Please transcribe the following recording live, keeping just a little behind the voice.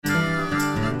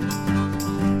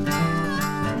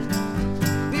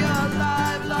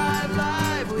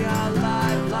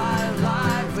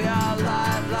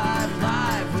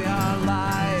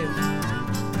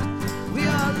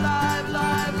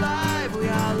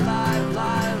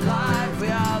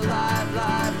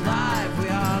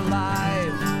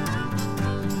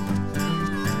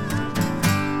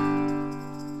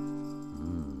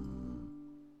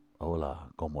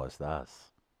estás?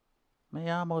 Me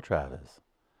llamo Travis.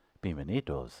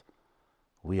 Bienvenidos.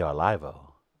 We are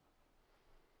live-o.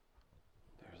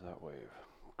 There's that wave.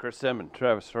 Chris Simmons,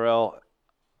 Travis Farrell.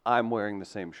 I'm wearing the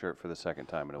same shirt for the second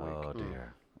time in a week. Oh,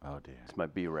 dear. Oh, dear. It's my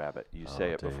B-Rabbit. You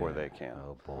say it before dear. they can.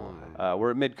 Oh, boy.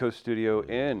 We're at Midcoast Studio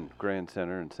in Grand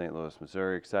Center in St. Louis,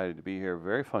 Missouri. Excited to be here.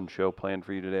 Very fun show planned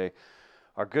for you today.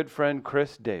 Our good friend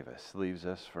Chris Davis leaves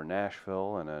us for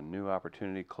Nashville and a new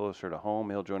opportunity closer to home.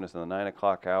 He'll join us in the 9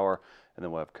 o'clock hour, and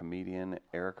then we'll have comedian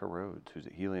Erica Rhodes, who's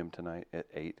at Helium tonight at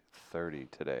 8:30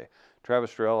 today.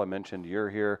 Travis Farrell, I mentioned you're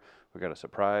here. We got a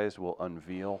surprise we'll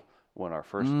unveil when our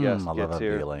first guest I gets love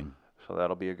here. unveiling. So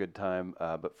that'll be a good time.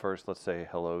 But first, let's say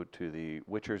hello to the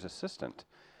Witcher's assistant,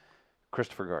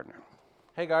 Christopher Gardner.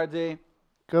 Hey, Guardsy.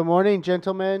 Good morning,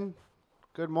 gentlemen.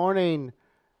 Good morning,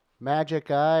 Magic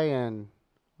Eye and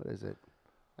what is it?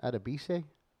 Adebise?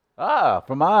 Ah,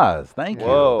 from Oz. Thank you.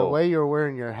 Whoa. The way you're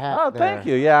wearing your hat. Oh, there. thank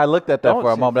you. Yeah, I looked at that Don't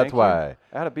for a say moment. That's thank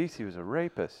why. Adebisi was a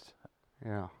rapist.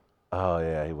 Yeah. Oh,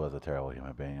 yeah, he was a terrible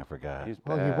human being. I forgot. He's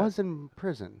Well, bad. he was in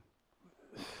prison.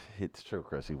 It's true,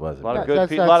 Chris. He wasn't. A lot of That- good,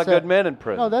 that's- a lot of that's, good men in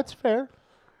prison. No, that's fair.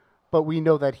 But we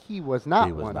know that he was not.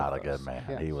 He was one not of a good those. man.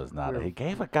 Yes. He was not. We're- He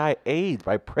gave a guy AIDS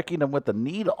by pricking him with a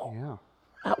needle. Yeah.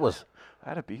 That was.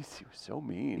 Adebisi was so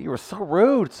mean. You were so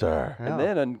rude, sir. Yeah. And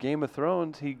then on Game of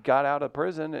Thrones, he got out of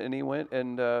prison and he went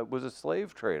and was a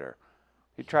slave trader.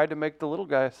 He tried to make the little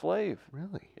guy a slave.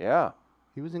 Really? Yeah.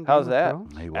 He was in. How's Game of that?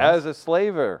 Thrones? He was. As a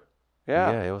slaver.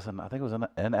 Yeah. Yeah, it was. I think it was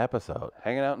an episode.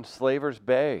 Hanging out in Slaver's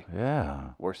Bay, Yeah.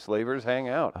 where slavers hang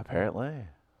out. Apparently,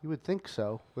 You would think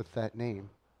so with that name.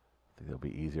 I think it'll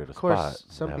be easier to Of course,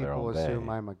 spot. some have their people own assume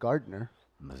bay. I'm a gardener.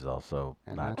 This is also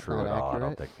And not that's true not at all. I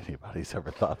don't accurate. think anybody's ever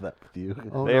thought that with you.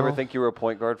 Oh, They ever no. think you were a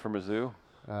point guard for Mizzou?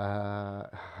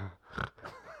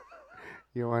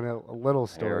 You want a little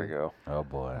There story? we go. Oh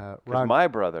boy. 'Cause Ron, my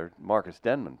brother, Marcus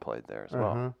Denman, played there as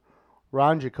well. uh-huh.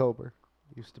 Ron Jacober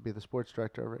used to be the sports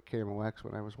director over at KMOX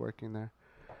when I was working there.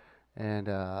 And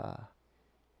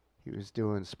he was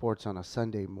doing sports on a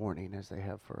Sunday morning, as they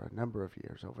have for a number of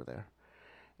years over there.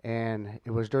 And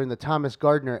it was during the Thomas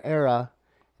Gardner era,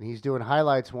 and he's doing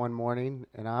highlights one morning,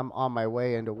 and I'm on my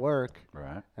way into work,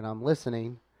 Right. and I'm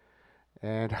listening,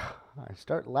 and I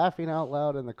start laughing out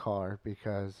loud in the car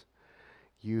because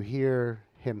you hear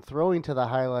him throwing to the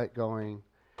highlight going,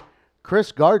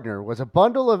 Chris Gardner was a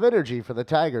bundle of energy for the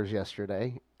Tigers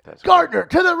yesterday. That's Gardner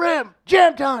to the rim,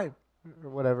 jam time,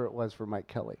 or whatever it was for Mike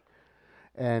Kelly.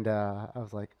 And I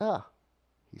was like,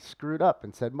 he screwed up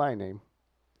and said my name.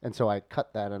 And so I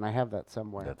cut that, and I have that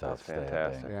somewhere. That's That's outstanding.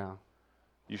 fantastic. Yeah.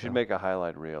 You should make a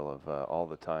highlight reel of all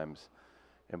the times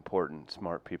important,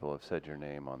 smart people have said your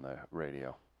name on the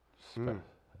radio. Yeah.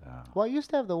 Well, I used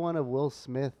to have the one of Will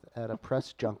Smith at a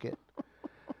press junket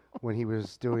when he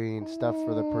was doing stuff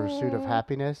for the Pursuit of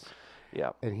Happiness.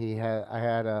 Yeah. And I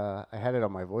had it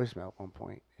on my voicemail at one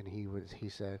point, and he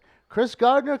said, Chris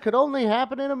Gardner could only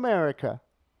happen in America.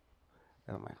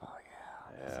 And I'm like, oh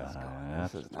yeah,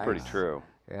 That's this is Pretty nice. true.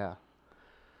 Yeah.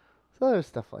 So there's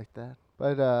stuff like that.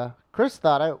 But Chris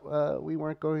thought we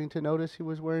weren't going to notice he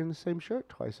was wearing the same shirt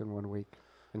twice in 1 week,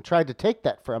 and tried to take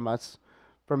that from us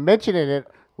from mentioning it,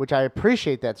 which I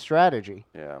appreciate that strategy.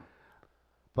 Yeah.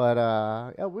 But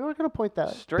yeah, we were going to point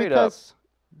that Straight because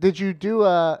Did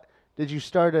you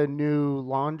start a new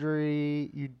laundry?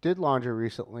 You did laundry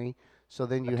recently, so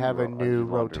then you have a I new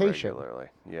do laundry rotation. regularly.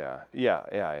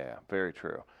 Yeah. Very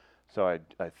true. So I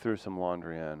threw some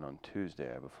laundry in on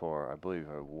Tuesday before, I believe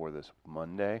I wore this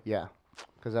Monday. Yeah,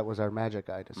 because that was our Magic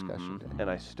Eye discussion day. And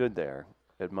I stood there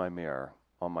at my mirror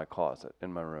on my closet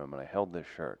in my room, and I held this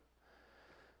shirt.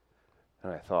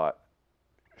 And I thought,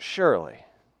 surely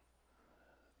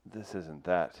this isn't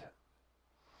that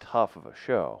tough of a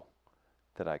show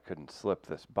that I couldn't slip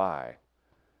this by.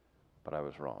 But I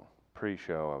was wrong.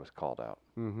 Pre-show, I was called out.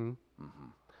 Mm-hmm.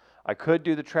 I could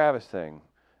do the Travis thing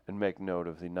and make note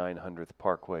of the 900th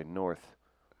Parkway North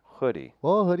hoodie.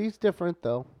 Well, hoodie's different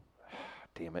though.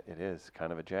 Damn it, it is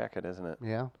kind of a jacket, isn't it?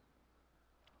 Yeah.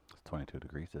 It's 22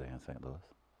 degrees today in St. Louis.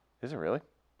 Is it really?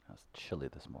 It was chilly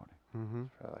this morning. Mm-hmm.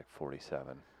 Probably like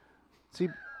 47. See,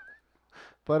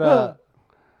 but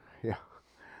yeah.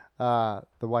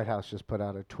 The White House just put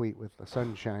out a tweet with the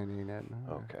sun shining and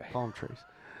Okay. palm trees.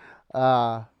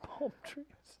 Palm trees.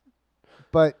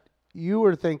 But you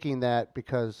were thinking that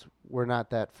because we're not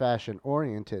that fashion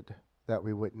oriented that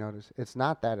we wouldn't notice. It's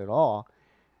not that at all.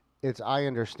 It's I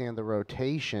understand the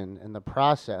rotation and the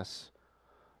process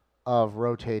of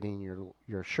rotating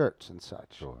your shirts and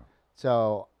such. Sure.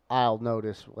 So I'll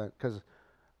notice because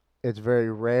it's very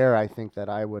rare, I think, that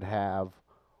I would have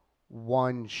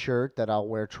one shirt that I'll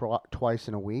wear twice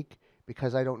in a week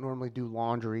because I don't normally do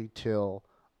laundry till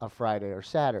a Friday or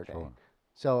Saturday. Sure.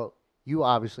 So you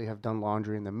obviously have done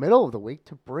laundry in the middle of the week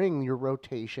to bring your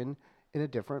rotation in a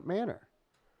different manner.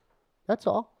 That's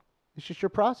all. It's just your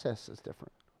process is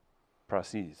different.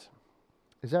 Proceeds.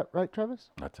 Is that right, Travis?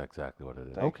 That's exactly what it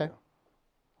is. Thank Okay. you.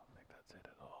 I don't think that's it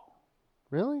at all.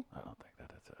 Really? I don't think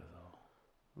that is it at all.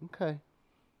 Okay.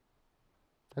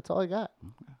 That's all I got.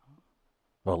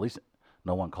 Well, at least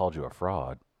no one called you a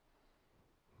fraud.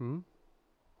 Hmm?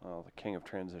 Oh, the king of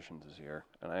transitions is here,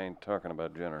 and I ain't talking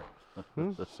about Jenner.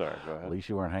 Sorry, go At ahead. least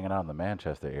you weren't hanging out in the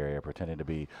Manchester area pretending to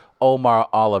be Omar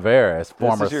Oliveras,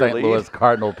 former is your St. lead? Louis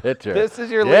Cardinal pitcher. This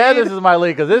is your Yeah, lead? this is my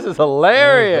lead because this is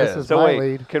hilarious. This is So my wait,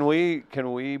 lead.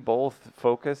 can we both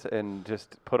focus and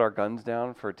just put our guns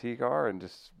down for T-Gar and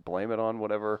just blame it on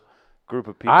whatever group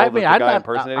of people I that mean, the guy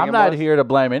impersonating I'm him not was? here to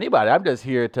blame anybody. I'm just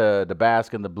here to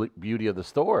bask in the beauty of the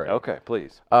story. Okay,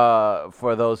 please.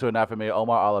 For those who are not familiar,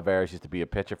 Omar Oliveras used to be a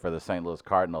pitcher for the St. Louis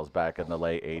Cardinals back in the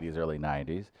late 80s, early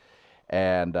 90s.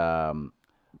 And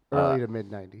Early to mid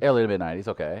 90s. early to mid 90s,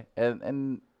 okay.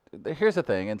 And here's the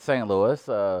thing. In St. Louis,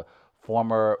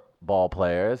 former ball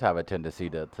players have a tendency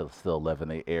to still live in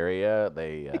the area.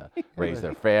 They raise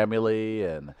their family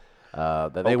and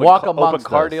they walk amongst open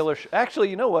car us. dealership. Actually,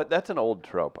 you know what? That's an old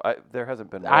trope. There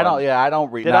hasn't been. I don't. one. Yeah, I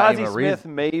don't read. Did not Ozzie even Smith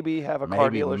read, maybe have a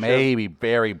car maybe dealership?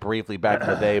 very briefly back in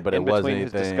the day, but in it wasn't between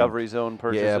his anything. Discovery Zone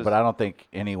purchases. Yeah, but I don't think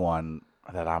anyone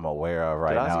that I'm aware of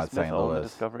right Did now Ozzie in Smith St. own the Louis.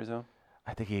 Discovery Zone?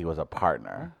 I think he was a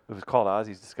partner. It was called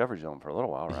Ozzy's Discovery Zone for a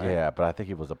little while, right? Yeah, but I think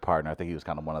he was a partner. I think he was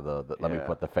kind of one of the let me Yeah.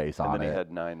 put the face And on then it. he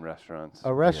had 9 restaurants.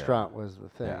 A restaurant was the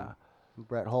thing. Yeah.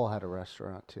 Brett Hull had a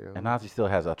restaurant too. And Ozzy still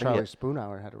has a Charlie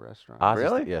Spoonhour had a restaurant.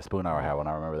 Really? Yeah, Spoonhour had one.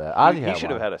 I remember that. Ozzy He had should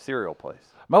have one. had a cereal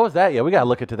place. What was that? Yeah, we got to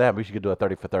look into that. We should do a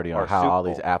 30 for 30 on Or how Soup all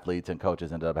these Bowl. athletes and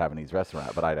coaches ended up having these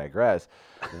restaurants. But I digress.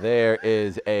 There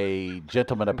is a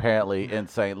gentleman apparently in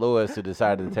St. Louis who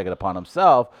decided to take it upon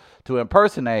himself to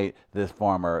impersonate this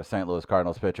former St. Louis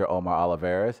Cardinals pitcher, Omar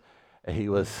Oliveras. He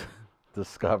was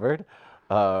discovered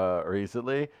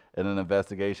recently in an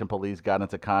investigation. Police got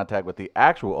into contact with the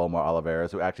actual Omar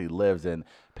Oliveras, who actually lives in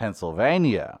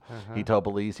Pennsylvania. He told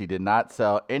police he did not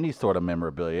sell any sort of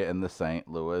memorabilia in the St.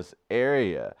 Louis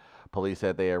area. Police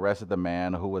said they arrested the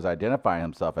man who was identifying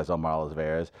himself as Omar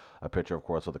Oliveras, a pitcher, of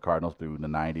course, for the Cardinals through the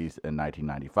 90s and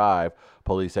 1995.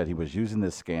 Police said he was using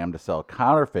this scam to sell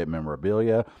counterfeit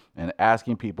memorabilia and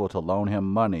asking people to loan him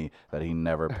money that he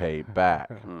never paid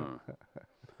back.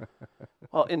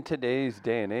 Well, in today's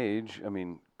day and age, I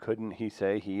mean, couldn't he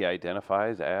say he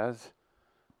identifies as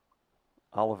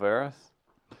Oliveras?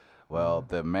 Well,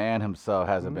 the man himself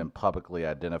hasn't been publicly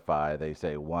identified. They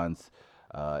say once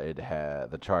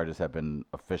the charges have been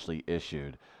officially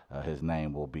issued, his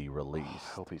name will be I released.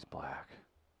 hope he's black.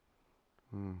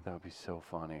 That would be so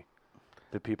funny.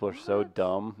 The people are so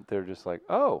dumb. They're just like,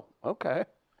 oh, okay.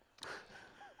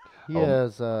 He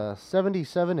has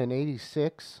 77 and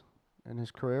 86 in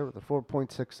his career with a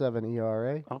 4.67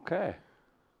 ERA. Okay.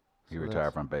 He So retired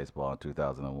that's- from from baseball in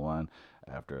 2001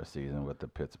 after a season with the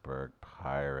Pittsburgh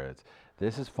Pirates.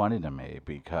 This is funny to me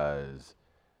because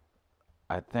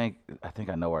I think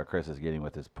I know where Chris is getting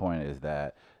with this point is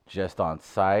that just on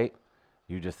sight,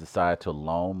 you just decide to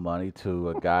loan money to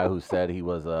a guy who said he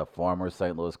was a former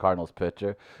St. Louis Cardinals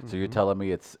pitcher. So you're telling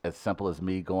me it's as simple as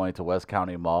me going to West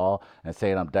County Mall and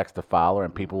saying I'm Dexter Fowler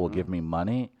and people will give me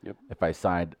money Yep. if I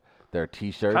signed their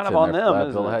T-shirts? Kind of and on their them, flat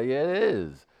isn't bill. it? Yeah, it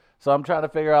is. So I'm trying to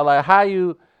figure out like how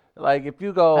you like if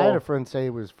you go. I had a friend say it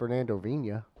was Fernando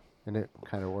Vina, and it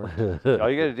kind of worked. All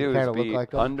you got to do is Kinda look be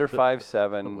like him. under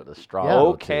 5'7", with a strong Yeah.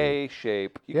 goatee. okay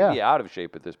shape. You Yeah. can be out of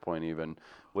shape at this point even,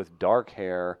 with dark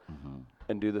hair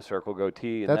and do the circle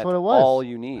goatee, and That's what it was. all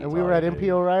you need. And we were at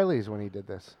MP O'Reilly's when he did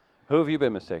this. Who have you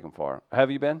been mistaken for? Have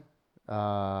you been?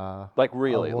 Like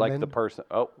really, like the woman? person.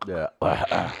 Oh, Yeah.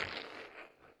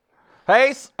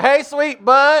 hey, sweet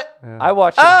bud. I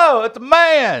watched it. Oh, it's a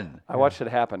man. I watched it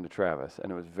happen to Travis,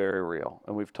 and it was very real.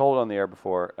 And we've told it on the air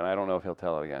before, and I don't know if he'll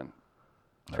tell it again.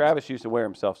 Travis used to wear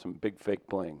himself some big fake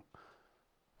bling.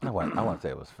 I wouldn't say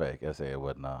it was fake. I say it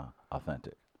wasn't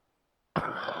authentic.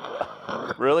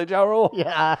 Really, Ja Rule?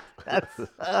 Yeah, that's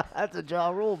a Ja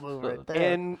Rule move right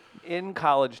there. In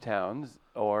college towns,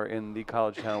 or in the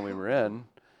college town we were in,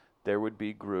 there would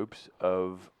be groups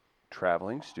of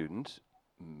traveling students,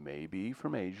 maybe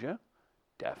from Asia,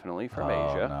 definitely from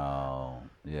Asia. No.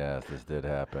 Yes, this did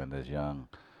happen. This young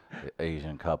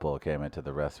Asian couple came into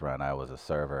the restaurant I was a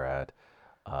server at,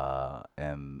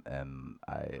 and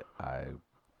I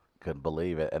couldn't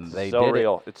believe it. And they so did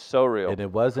real. It's so real. it. And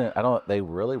it wasn't. They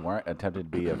really weren't attempting to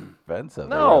be offensive.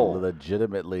 No. They were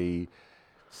legitimately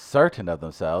certain of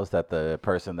themselves that the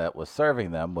person that was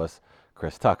serving them was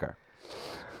Chris Tucker.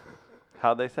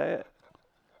 How'd they say it?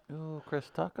 You Chris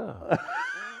Tucker.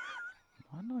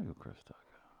 I know you Chris Tucker.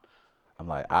 I'm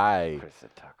like, Chris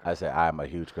Tucker. I say I'm a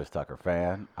huge Chris Tucker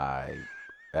fan.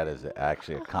 That is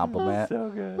actually a compliment. So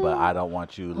good. But I don't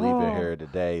want you leaving here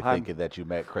today thinking that you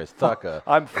met Chris Tucker.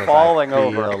 I'm 'cause falling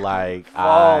I feel over. like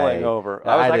Falling over.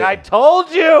 I was like, did- I told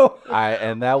you.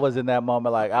 and that was in that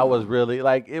moment, like I was really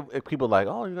like, if people like,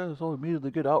 oh, you guys so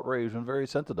immediately get outraged and very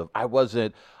sensitive. I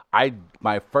wasn't.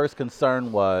 My first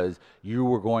concern was you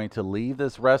were going to leave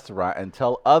this restaurant and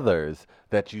tell others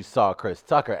that you saw Chris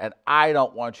Tucker, and I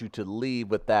don't want you to leave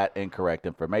with that incorrect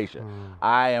information.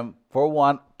 I am, for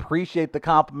one, appreciate the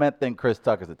compliment. Think Chris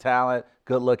Tucker's a talent,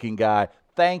 good-looking guy.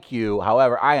 Thank you.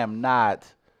 However, I am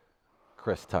not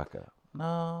Chris Tucker.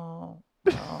 No.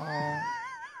 You're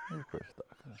Chris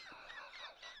Tucker.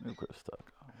 You're Chris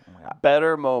Tucker. Oh my God.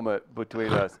 Better moment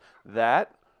between us.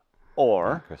 That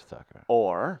or Chris Tucker.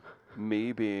 or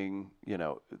me being,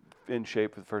 in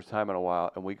shape for the first time in a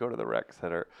while, and we go to the rec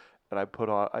center, and I put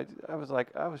on. I was like,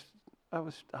 I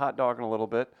was hot dogging a little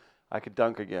bit. I could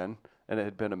dunk again, and it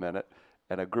had been a minute,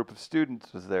 and a group of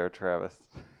students was there, Travis.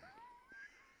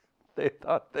 They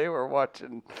thought they were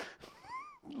watching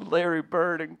Larry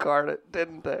Bird incarnate,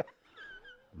 didn't they?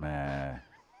 Man,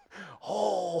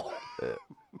 Oh,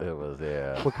 it was,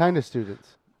 yeah. What kind of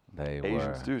students? They Asian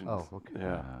were. students. Oh, okay.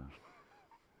 Yeah.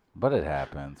 But it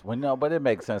happens. But it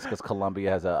makes sense because Columbia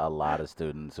has a lot of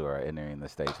students who are entering the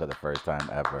States for the first time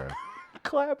ever.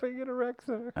 Clapping in a rec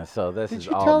center. And so this Did is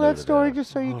you all tell new that to story them.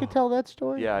 just so you could tell that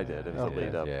story? Yeah, I did. It was Okay. a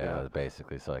lead up. Yeah, it was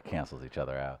basically, so it cancels each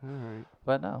other out. All right.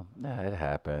 But no, yeah, it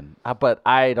happened. But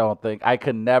I don't think I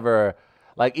could never,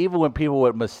 like, even when people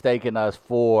would mistaken us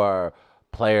for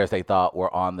players they thought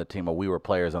were on the team or we were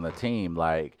players on the team,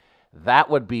 like, that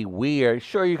would be weird.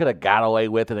 Sure, you could have got away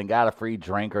with it and got a free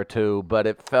drink or two, but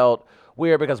it felt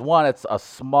weird because, one, it's a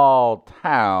small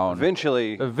town.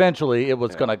 Eventually, Eventually, it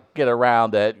was going to get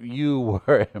around that you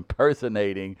were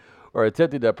impersonating or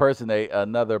attempting to impersonate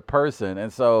another person.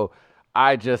 And so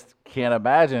I just can't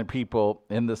imagine people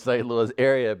in the St. Louis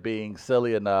area being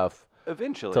silly enough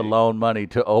eventually. to loan money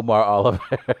to Omar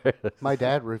Oliveros. My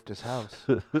dad roofed his house.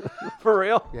 For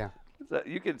real? Yeah. So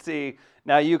you could see,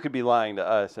 now you could be lying to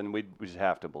us and we just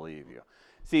have to believe you.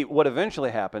 See, what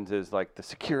eventually happens is like the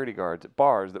security guards at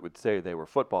bars that would say they were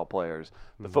football players,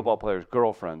 the football players'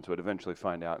 girlfriends would eventually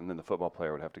find out, and then the football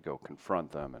player would have to go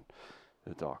confront them, and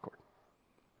it's awkward.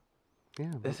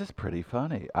 Yeah. This is pretty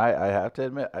funny. I have to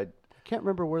admit. Can't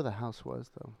remember where the house was,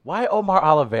 though. Why Omar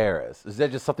Oliveros? Is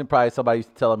that just something probably somebody used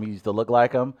to tell him he used to look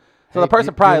like him? So Hey, the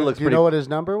person do probably you, looks do you pretty. know what his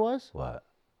number was? What?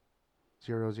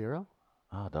 00.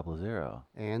 Oh, 00.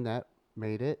 And that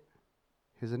made it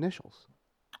his initials.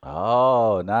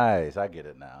 Oh, nice. I get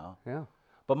it now. Yeah.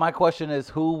 But my question is,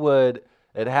 who would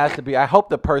it has to be? I hope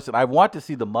the person. I want to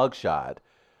see the mugshot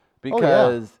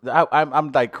because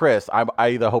I'm like Chris. I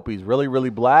either hope he's really, really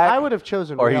black. I would have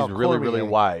chosen or Real he's really, really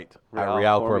Cormier. white. Real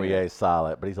Real Cormier. Cormier is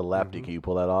solid, but he's a lefty. Can you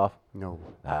pull that off? No.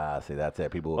 See, that's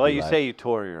it. People. Will Well, be you like, say you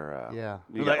tore your. Yeah.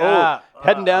 You Like, go,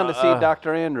 heading down to see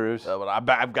Dr. Andrews. But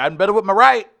I've gotten better with my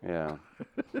right. Yeah.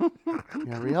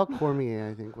 Yeah, Real Cormier,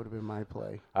 I think, would have been my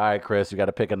play. All right, Chris, you got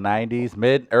to pick a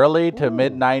 '90s, early to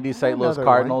mid '90s St. Louis another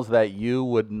Cardinals that you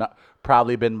would not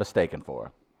probably been mistaken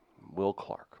for. Will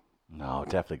Clark. No,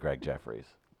 definitely Greg Jeffries.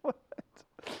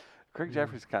 Craig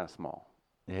Jeffries is kind of small.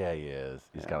 Yeah, he is.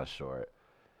 He's kind of short.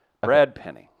 Brad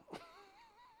Penny.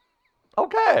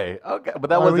 Okay, but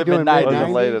that Are we wasn't doing mid '90s.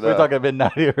 mid-nineties? Laid it We're up. talking mid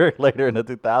 '90s or later in the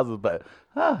 2000s. But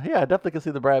yeah, I definitely can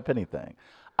see the Brad Penny thing.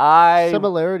 I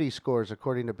Similarity scores,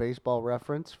 according to Baseball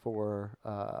Reference, for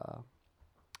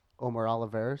Omar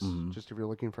Oliveros, just if you're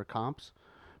looking for comps.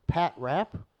 Pat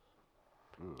Rapp,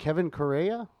 Kevin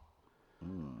Correa,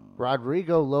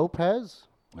 Rodrigo Lopez,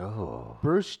 oh,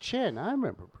 Bruce Chin. I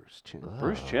remember Bruce Chin.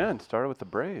 Bruce Chen started with the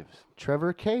Braves.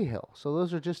 Trevor Cahill. So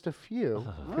those are just a few.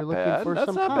 If you're looking Bad. for That's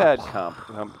some not comps. bad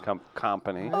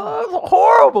company. that's a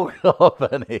horrible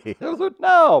company.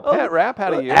 No, Pat Rapp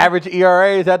had a year. Average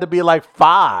ERAs had to be like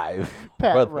 5.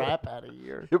 Pat Brother. Rapp out of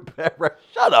year.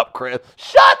 Shut up, Chris.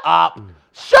 Shut up.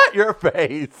 Shut your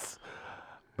face.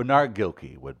 Bernard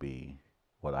Gilkey would be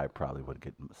what I probably would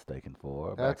get mistaken for.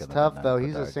 back That's in the tough, 90s. though. He's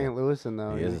a Bernard St. Louisan,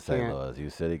 though. He is You a St. can't- Louis, you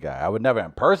city guy. I would never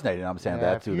impersonate him. I'm saying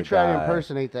Yeah, that to if you the try guy. to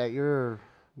impersonate that, you're...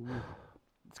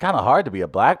 It's kind of hard to be a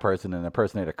black person and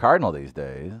impersonate a Cardinal these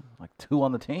days. Like 2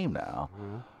 on the team now.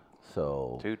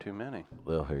 So, Too many.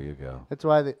 well, here you go. That's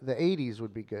why the 80s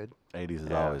would be good. 80s is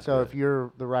Yeah. always So good. if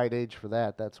you're the right age for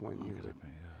that, that's when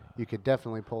you could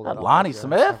definitely pull that off. Lonnie if you're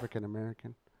Smith? African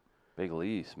American. Big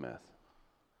Lee Smith.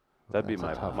 That'd be That's a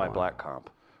my tough my one. black comp.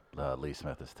 Lee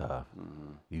Smith is tough.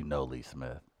 Mm-hmm. You know Lee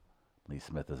Smith. Lee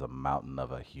Smith is a mountain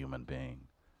of a human being.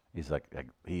 He's like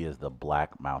he is the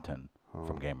Black Mountain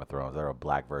from Game of Thrones. They're a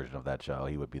black version of that show.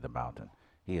 He would be the Mountain.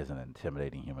 He is an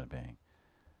intimidating human being.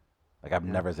 Like I've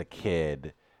never as a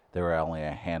kid, there were only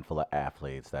a handful of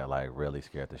athletes that like really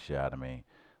scared the shit out of me,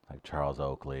 like Charles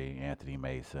Oakley, Anthony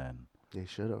Mason. They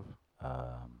should have.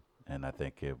 And I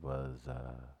think it was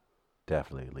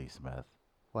definitely Lee Smith.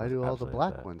 Why do all the Absolutely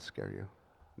black that. ones scare you?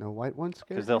 No white ones scare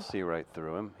you? Because they'll see right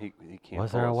through him. He can't.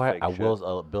 Was pull there a his white? fake I shit. was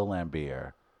Bill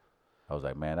Lambier. I was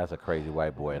like, man, that's a crazy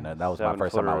white boy, and that was my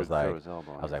first time. I 7-footer was would throw like, his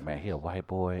elbow I was in like, man, he a white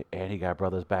boy, and he got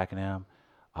brothers backing him.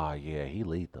 Oh yeah, he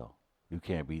lethal. You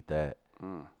can't beat that.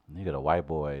 Mm. You got a white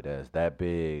boy that's that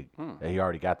big, Hmm. and he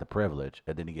already got the privilege,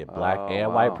 and then you get black Oh, and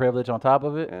wow. white privilege on top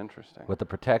of it, Interesting. with the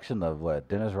protection of what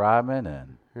Dennis Rodman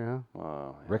and Yeah.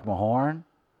 Wow. yeah. Rick Mahorn.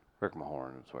 Rick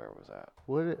Mahorn is where it was at.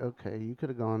 Okay, you could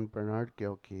have gone Bernard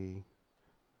Gilkey,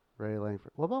 Ray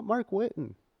Langford. What about Mark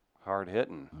Whitten? Hard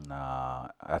hitting. Nah,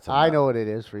 that's a I know what it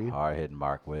is for you. hard hitting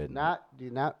Mark Whitten.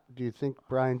 Do you think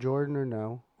Brian Jordan or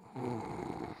no?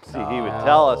 See, he would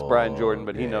tell us Brian No, Jordan,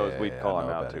 but he knows yeah, we'd call I him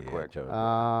know out better, too yeah, quick. Joe.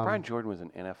 Brian Jordan was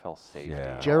an NFL safety.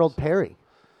 Yeah. Gerald Perry.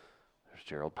 There's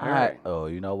Gerald Perry.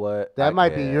 You know what? That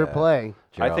might be your yeah. play.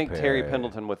 I Gerald think Terry Perry.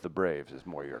 Pendleton with the Braves is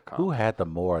more your comp. Who had the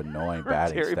more annoying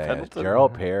batting Terry stance, Pendleton.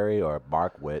 Gerald Perry or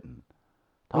Mark Whitten?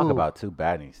 Talk Ooh. about two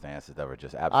batting stances that were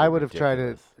just absolutely I would have tried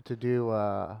ridiculous. to do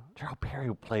Gerald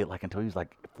Perry played like until he was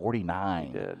like 49.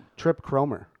 He did. Trip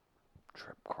Cromer.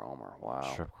 Trip Cromer. Wow.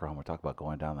 Trip Cromer, talk about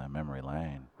going down that memory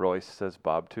lane. Royce says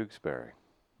Bob Tewksbury.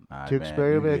 Nah,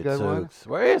 Tewksbury man, would be a you good get one. Tukes.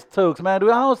 Where is Tukes, man? Dude,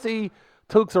 I don't see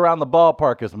Tukes around the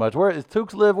ballpark as much. Where does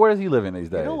Tukes live? Where is he living these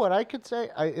days? You know what I could say?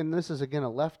 And this is again a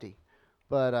lefty,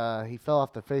 but he fell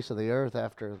off the face of the earth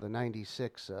after the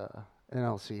 '96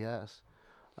 NLCS.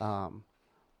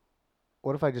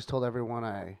 What if I just told everyone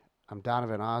I'm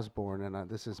Donovan Osborne and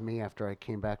this is me after I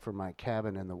came back from my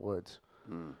cabin in the woods,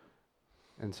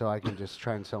 and so I can just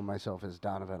try and sell myself as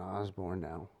Donovan Osborne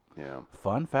now. Yeah.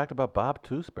 Fun fact about Bob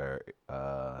Tewksbury,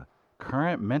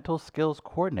 current mental skills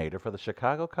coordinator for the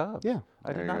Chicago Cubs. Yeah.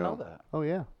 I There did you not go. know that. Oh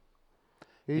yeah,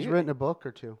 he's You- written a book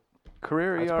or two.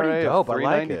 Career That's ERA pretty of dope. I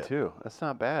like it. 3.92. That's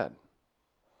not bad.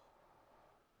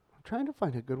 I'm trying to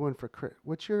find a good one for Chris.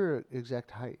 What's your exact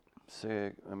height?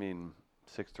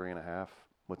 6'3.5"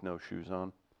 with no shoes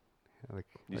on. Like,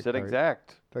 You like said how he-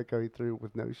 exact. Like how he threw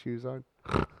with no shoes on.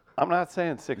 I'm not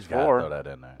saying You gotta throw 6'4". that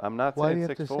in there. I'm not Why do saying you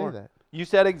have to say 6'4". that? You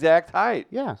said exact height.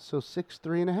 Yeah, so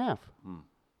 6'3.5".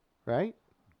 Right?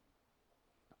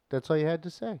 That's all you had to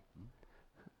say.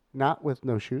 Not with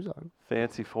no shoes on.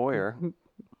 Fancy Foyer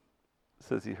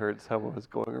says he heard someone was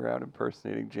going around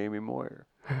impersonating Jamie Moyer.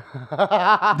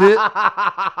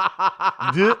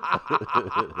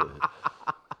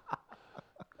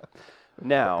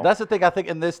 Now, That's the thing. I think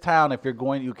in this town, if you're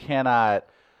going, you cannot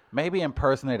maybe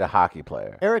impersonate a hockey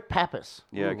player. Eric Pappas.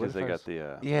 yeah, Ooh, what because if they I got s- the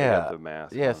Yeah, they got the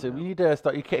mask. yeah. on So now. we need to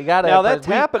start. You gotta. Now, that's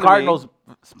happened to me. Cardinals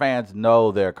fans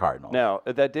know they're Cardinals. Now,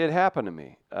 that did happen to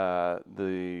me.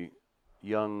 The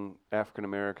young African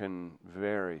American,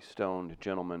 very stoned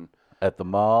gentleman At the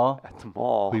mall, at the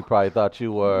mall we probably thought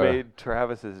you were made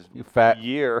Travis's you fat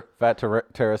year. fat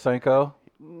Tarasenko.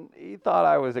 He thought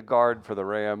I was a guard for the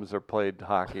Rams or played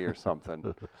hockey or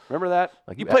something. Remember that?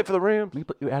 Like you you played for the Rams?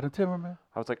 You Adam Timmerman.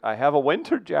 I was like, I have a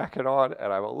winter jacket on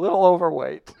and I'm a little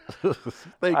overweight.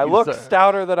 Thank I you, look sir.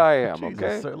 stouter than I am, Jesus,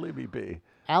 okay? sir, leave me be.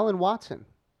 Alan Watson.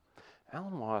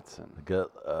 Alan Watson. Good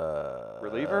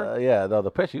Reliever? Yeah, no, the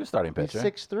pitcher. He was starting He's pitcher.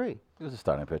 6'3". He was a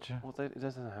starting pitcher. Well, it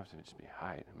doesn't have to just be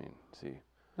height. I mean, see,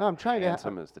 No, I'm trying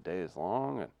handsome as the day is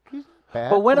long. And He's bad.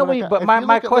 But when From are we- a- but if my- you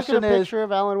my look at question a is- picture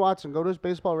of Alan Watson. Go to his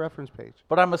baseball reference page.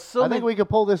 But I'm I assuming think we could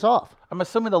pull this off. I'm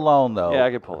assuming the loan though. yeah,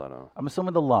 I could pull that off. I'm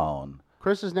assuming the loan.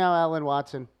 Chris is now Alan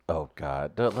Watson. Oh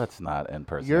God, let's not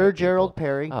impersonate. You're people. Gerald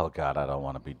Perry. Oh God, I don't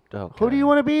want to be. Okay. Who do you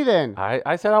want to be then?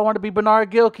 I said I want to be Bernard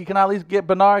Gilkey. Can I at least get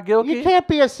Bernard Gilkey? You can't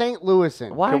be a St.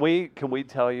 Louisan. Why? Can we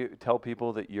tell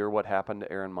people that you're what happened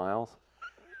to Aaron Miles?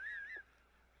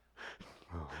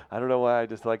 I don't know why I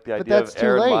just like the But idea that's of too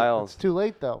Aaron late. Miles. It's too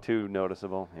late though. Too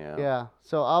noticeable. Yeah. Yeah.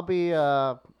 So I'll be.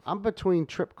 I'm between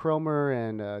Trip Cromer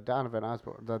and Donovan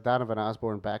Osborne. The Donovan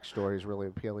Osborne backstory is really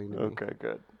appealing to me. Okay,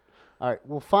 good. All right,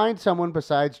 we'll find someone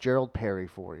besides Gerald Perry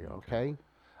for you. Okay.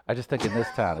 I just think in this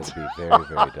town it'd be very,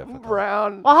 very difficult.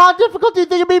 Brown. Well, how difficult do you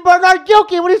think it'd be Bernard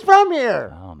Gilkey when he's from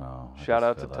here? I don't know. I Shout just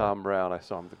out to feel like- Tom Brown. I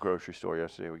saw him at the grocery store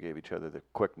yesterday. We gave each other the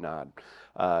quick nod.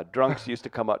 Drunks used to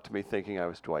come up to me thinking I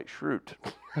was Dwight Schrute.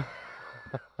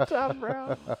 Tom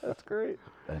Brown. That's great.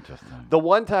 Interesting. The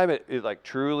one time it like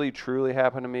truly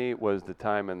happened to me was the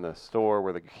time in the store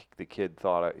where the kid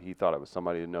thought he thought it was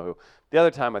somebody to know who. The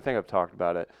other time, I think I've talked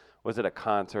about it, was at a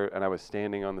concert, and I was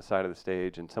standing on the side of the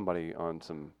stage, and somebody on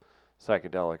some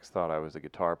psychedelics thought I was a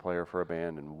guitar player for a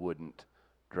band and wouldn't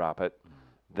drop it.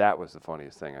 That was the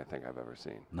funniest thing I think I've ever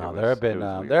seen. No, there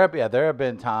have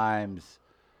been times.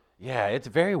 Yeah, it's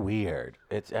very weird.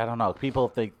 I don't know. People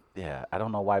think. Yeah, I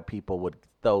don't know why people would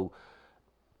though.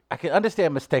 I can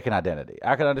understand mistaken identity.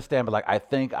 I can understand, but like I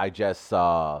think I just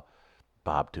saw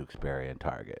Bob Tewksbury in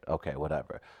Target. Okay,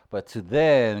 whatever. But to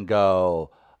then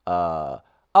go, oh,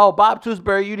 Bob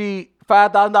Tewksbury, you need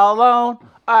 $5,000 loan. All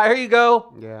right, here you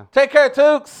go. Yeah. Take care,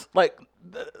 Tewks. Like,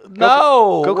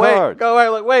 no. Go wait, cards. go away.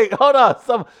 Like, wait, hold on.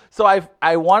 So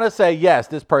I want to say yes.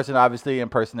 This person obviously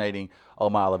impersonating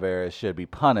Omar Oliveras should be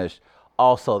punished.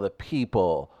 Also, the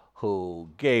people who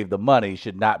gave the money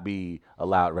should not be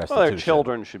allowed restitution. Well, their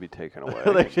children should be taken away.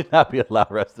 They should not be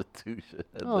allowed restitution.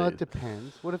 at Oh, it least.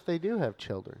 depends. What if they do have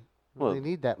children? Well, They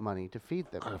need that money to feed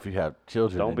them. If you have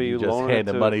children, Don't and be you just loaning hand it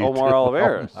the to money Omar to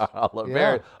Oliveras. Omar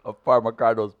Oliveras, a farmer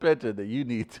Cardinals pitcher, then you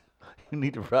need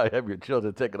to probably have your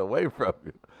children taken away from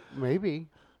you. Maybe.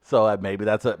 So maybe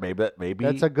that's a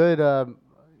good,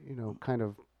 kind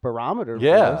of barometer. For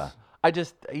yeah. this. I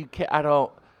just you can't. I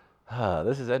don't.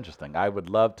 This is interesting. I would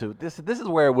love to. This is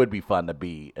where it would be fun to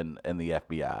be in the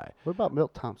FBI. What about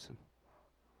Milt Thompson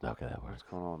Okay, that works. what's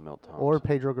going on with Milt Thompson? or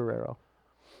Pedro Guerrero?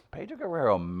 Pedro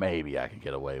Guerrero, maybe I could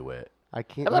get away with. I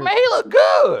can't. I mean, he looked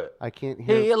good. I can't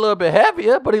hear. He a little bit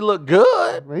heavier, but he looked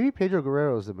good. Maybe Pedro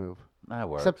Guerrero is the move. That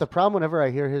works. Except the problem whenever I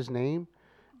hear his name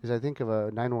is I think of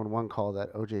a 911 call that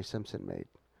O.J. Simpson made.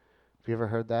 Have you ever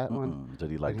heard that one?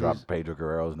 Did he like And drop he's- Pedro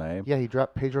Guerrero's name? Yeah, he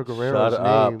dropped Pedro Guerrero's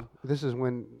up. name. This is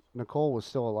when Nicole was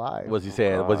still alive. Was he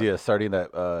saying? Was he asserting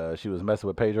that she was messing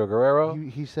with Pedro Guerrero?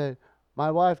 He said,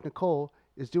 "My wife Nicole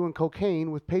is doing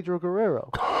cocaine with Pedro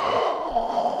Guerrero."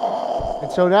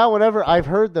 And so now, whenever I've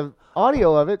heard the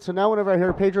audio of it, so now whenever I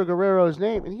hear Pedro Guerrero's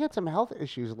name, and he had some health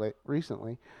issues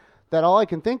recently, that all I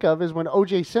can think of is when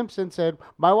O.J. Simpson said,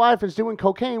 "My wife is doing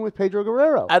cocaine with Pedro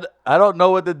Guerrero." I don't know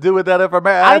what to do with that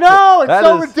information. I know, it's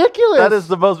so ridiculous. That is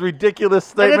the most ridiculous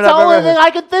And statement it's the I've only ever thing heard. I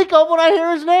can think of when I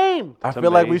hear his name. I It's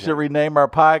feel like we amazing. should rename our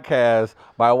podcast.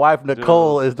 My wife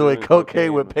Nicole is doing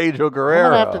cocaine with Pedro Guerrero.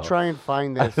 I'm gonna have to try and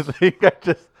find this.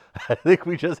 I think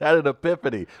we just had an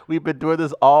epiphany. We've been doing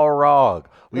this all wrong.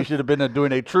 We should have been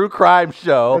doing a true crime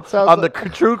show It sounds on like- the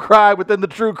true crime within the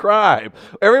true crime.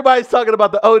 Everybody's talking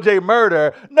about the OJ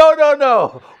murder.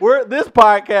 No. This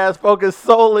podcast focused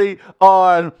solely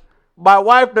on my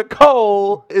wife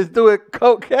Nicole is doing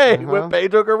cocaine Uh-huh. with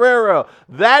Pedro Guerrero.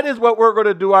 That is what we're going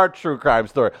to do our true crime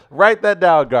story. Write that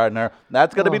down, Gardner.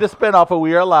 That's going to be the spinoff of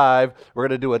We Are Live. We're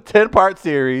going to do a 10-part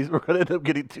series. We're going to end up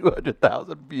getting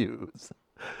 200,000 views.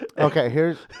 Okay,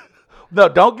 here's. No,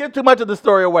 don't give too much of the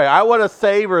story away. I want to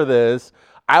savor this.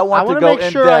 I want to to go make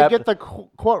in sure depth. I get the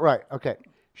quote right. Okay,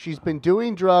 she's been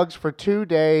doing drugs for 2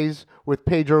 days with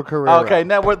Pedro Guerrero. Okay,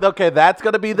 now that's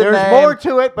going to be the There's name. more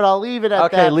to it, but I'll leave it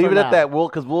at that. Okay, leave for it at now. that.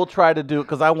 We'll try to do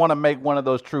because I want to make one of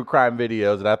those true crime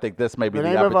videos, and I think this may be The the,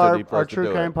 name of opportunity for our us to true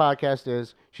do crime it. podcast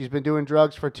is "She's been doing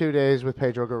drugs for 2 days with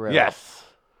Pedro Guerrero." Yes,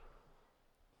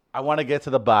 I want to get to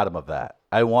the bottom of that.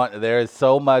 There is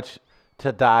so much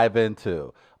to dive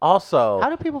into. Also, How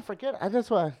do people forget? That's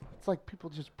why it's like people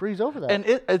just breeze over that. and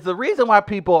it's the reason why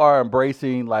people are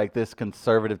embracing like this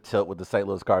conservative tilt with the St.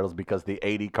 Louis Cardinals because the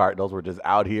 80 Cardinals were just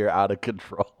out here out of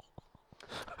control.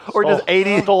 Or just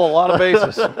 80 Stole a lot of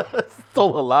bases.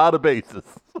 stole a lot of bases.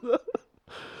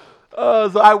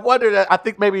 So I wondered. I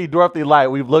think maybe Dorothy Light.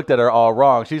 We've looked at her all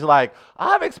wrong. She's like,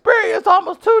 I've experienced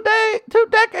almost 2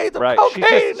 decades of Right. cocaine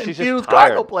She's just infused tired.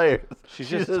 Cardinal players. She's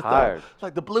just tired. It's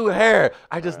like the blue hair.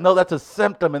 I just know that's a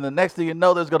symptom, and the next thing you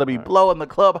know, there's going to be blow in the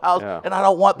clubhouse, Yeah. and I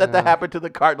don't want that to happen to the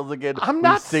Cardinals again. I'm We've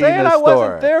not seen saying this I wasn't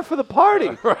story. there for the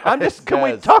party. I'm just, can we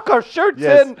yes. tuck our shirts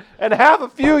Yes. in and have a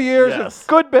few years Yes. of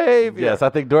good behavior? Yes, I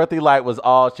think Dorothy Light was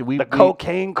all she. The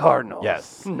Cocaine Cardinals.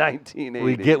 Yes.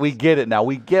 1980. We get it now.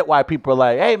 We get why people are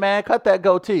like, hey man, cut that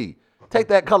goatee. Take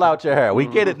that color out your hair. We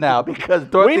get it now because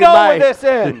Dorothy We know Light, where this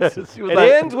ends. Yes, she was It like-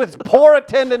 ends with poor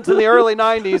attendance in the early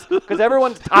 90s because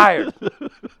everyone's tired.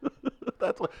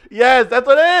 That's what it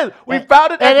is. We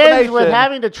found an It explanation. ends with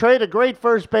having to trade a great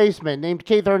first baseman named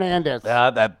Keith Hernandez.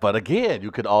 But again, you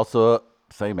could also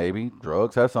say maybe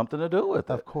drugs have something to do with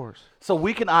it. Of course. So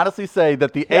we can honestly say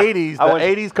that the 80s, I the went-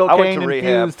 80s I went to cocaine rehab.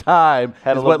 infused time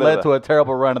Had a is little what bit led of to a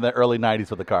terrible run in the early 90s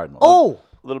for the Cardinals. Oh,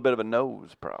 A little bit of a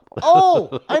nose problem.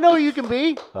 I know who you can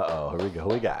be. Uh-oh, here we go. Who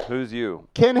we got? Who's you?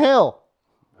 Ken Hill.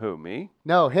 Who, me?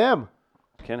 No, him.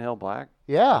 Ken Hill Black?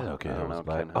 Yeah. Okay, I don't know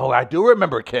Ken Hill. Oh, I do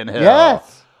remember Ken Hill.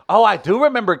 Yes. Oh, I do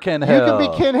remember Ken Hill. You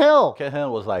can be Ken Hill. Ken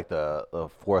Hill was like the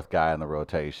fourth guy in the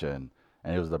rotation,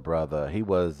 and he was the brother. He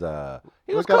was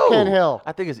Look cool. up Ken Hill.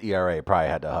 I think his ERA probably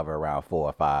had to hover around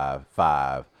 4 or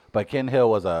 5. But Ken Hill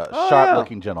was a Oh,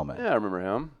 sharp-looking gentleman. Yeah, I remember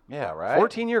him. Yeah, right.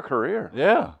 14-year career.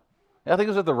 Yeah. I think he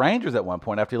was with the Rangers at one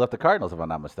point after he left the Cardinals, if I'm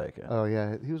not mistaken. Oh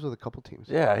yeah, he was with a couple teams.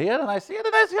 Yeah, he had a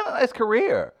nice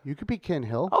career. You could be Ken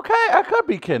Hill. Okay, I could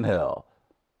be Ken Hill.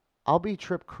 I'll be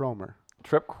Trip Cromer.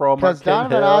 Trip Cromer, 'Cause Ken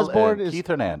Donovan Hill, Osborne and is- Keith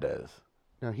Hernandez.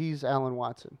 No, he's Alan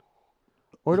Watson.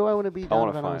 Or do I want to be I want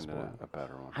to Donovan find Osborne? a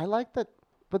better one. I like that,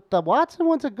 but the Watson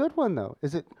one's a good one though.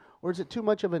 Is it too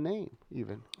much of a name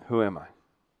even? Who am I?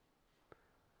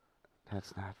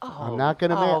 That's not. Oh, I'm not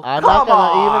gonna. oh, I'm come not gonna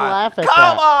on. even laugh at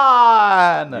Come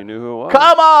that. on! You knew who it was?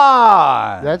 Come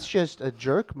on! That's just a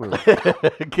jerk move.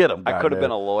 Get him. I could have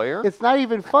been a lawyer. It's not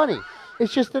even funny.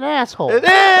 It's just an asshole. It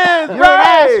is You're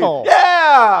right. an asshole.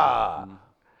 Yeah.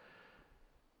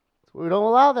 We don't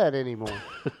allow that anymore.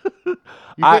 You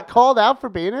I- get called out for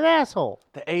being an asshole.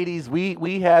 The 80s,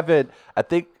 we haven't. I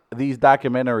think these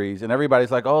documentaries, and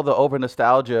everybody's like, oh, the over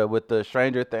nostalgia with the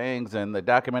Stranger Things and the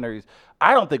documentaries.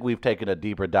 I don't think we've taken a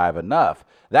deeper dive enough.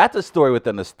 That's a story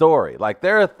within a story. Like,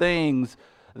 there are things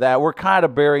that we're kind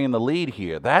of burying the lead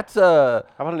here. That's a.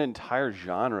 How about an entire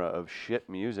genre of shit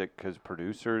music because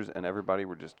producers and everybody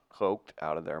were just coked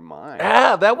out of their mind?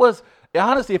 Yeah, that was.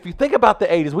 Honestly, if you think about the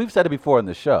 80s, we've said it before in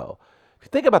the show. If you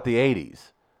think about the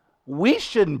 80s, we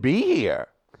shouldn't be here.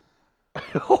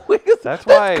 That's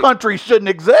why- this country shouldn't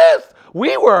exist.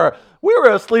 We were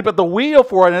asleep at the wheel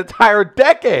for an entire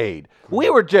decade. We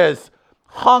were just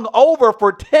hung over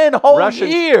for 10 whole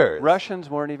years. Russians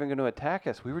weren't even going to attack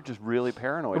us. We were just really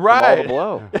paranoid Right. from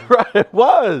all the blow. Right, it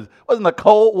was. Wasn't the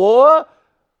Cold War?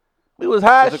 We was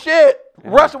high as shit.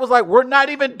 Russia was like, we're not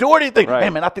even doing anything. Right. Hey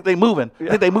man, I think they moving. I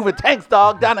think they moving tanks,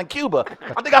 dog, down in Cuba.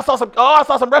 I think I saw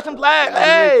some Russian flags.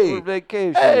 Hey, For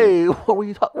vacation. hey, what were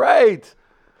you talking? Right.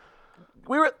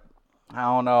 We were. I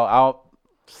don't know.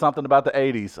 Something about the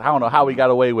 80s. I don't know how we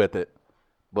got away with it,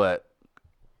 but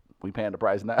we paying the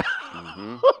price now.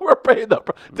 We're paying the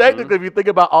price. Technically, if you think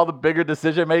about all the bigger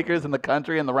decision makers in the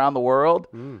country and around the world,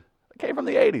 it came from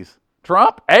the 80s.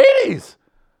 Trump, 80s.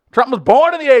 Trump was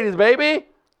born in the 80s, baby.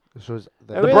 This was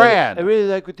The brand. I really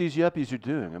like what these yuppies are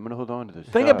doing. I'm going to hold on to this.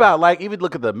 Think about, like, even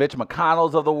look at the Mitch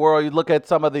McConnells of the world. You look at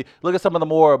some of the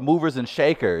more movers and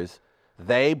shakers.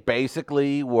 They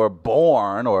basically were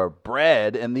born or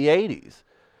bred in the 80s.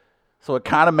 So it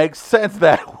kind of makes sense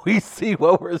that we see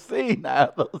what we're seeing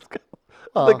now. Those guys,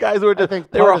 the guys who were I just, think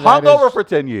they part were of that hung over is- for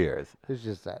 10 years. It's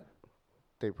just that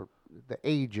the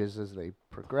ages as they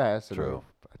progress and True.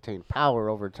 they attain power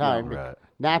over time. right.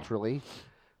 Naturally,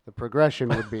 the progression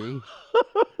would be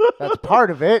that's part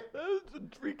of it.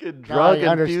 Freaking Now drug I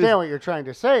understand what you're trying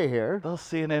to say here. Those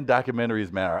CNN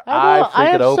documentaries, man, are I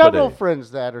eye-freaking have opening. several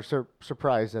friends that are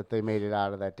surprised that they made it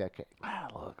out of that decade.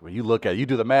 Look, when you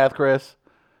do the math, Chris.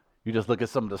 You just look at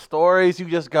some of the stories. You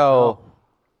just go,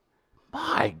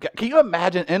 my God, can you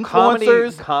imagine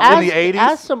influencers Comedy- in the 80s?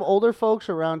 Ask some older folks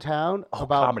around town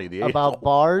comedy in the 80s. about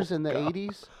bars in the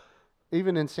 80s,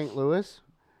 even in St. Louis.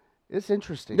 It's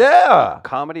interesting. Yeah,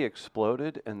 Comedy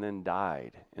exploded and then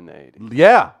died in the 80s.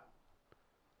 yeah,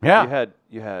 yeah.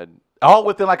 You had All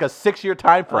within like a 6-year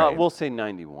time frame. we'll say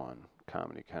 91.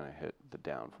 Comedy kind of hit the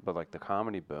down, but like the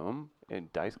comedy boom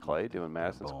and Dice Clay doing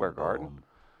Madison Boom, Square Garden. boom.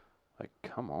 Like,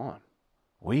 come on.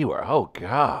 We were, oh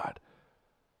God,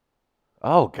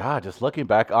 just looking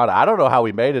back on it, I don't know how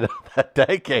we made it that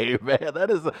decade, man.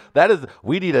 That is.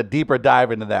 We need a deeper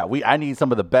dive into that. I need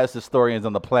some of the best historians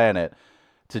on the planet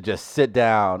to just sit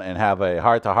down and have a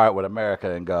heart-to-heart with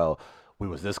America and go, we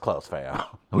was this close, fam.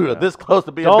 We were this close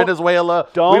to being Don't- Venezuela.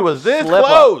 Don't We was this slip up.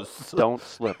 close. Don't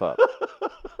slip up.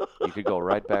 You could go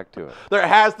right back to it. There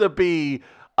has to be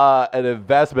an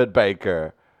investment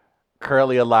banker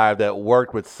currently alive that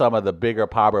worked with some of the bigger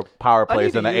power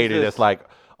players to in the use 80s. this- That's like,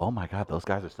 oh my God, those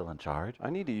guys are still in charge. I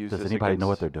need to use Does this anybody know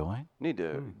what against- they're doing? Need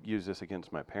to use this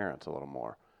against my parents a little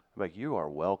more. Like, you are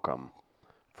welcome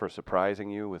for surprising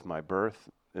you with my birth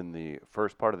in the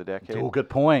first part of the decade. Oh, good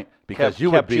point. Because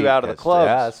you kept would be you out of the that's- clubs.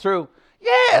 Yeah, that's true.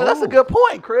 Yeah, that's a Oh. good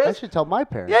point, I Chris. should tell my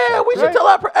parents. Yeah, that. we should tell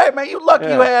our. Hey, man, you lucky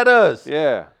you Yeah. had us.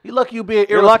 Yeah. You lucky you being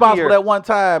You're lucky irresponsible you're- at one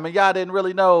time and y'all didn't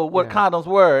really know what Yeah. condoms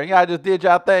were. And y'all just did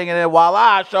y'all thing. And then while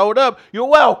I showed up, you're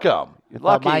welcome. You're But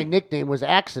lucky. my nickname was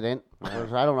Accident.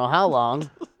 For I don't know how long.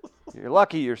 You're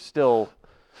lucky you're still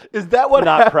Is that what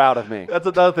not happened? proud of me. That's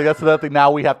another thing. That's another thing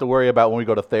now we have to worry about when we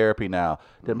go to therapy now.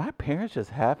 Did my parents just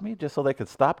have me just so they could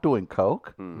stop doing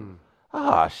coke?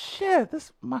 Oh shit!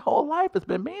 My whole life has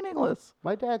been meaningless.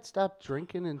 My dad stopped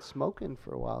drinking and smoking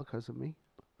for a while because of me.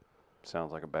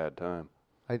 Sounds like a bad time.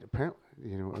 Apparently,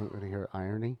 when you hear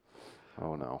irony,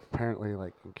 Oh no. apparently,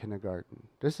 like in kindergarten,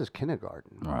 this is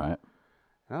kindergarten. All right.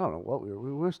 I don't know what we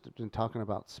must have been talking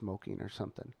about smoking or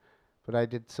something, but I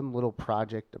did some little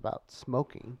project about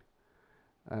smoking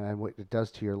and what it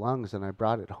does to your lungs, and I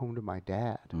brought it home to my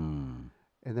dad. Mm.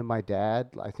 And then my dad,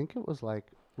 I think it was like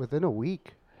within a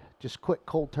week, just quit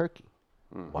cold turkey.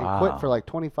 Mm. He quit for like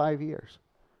 25 years.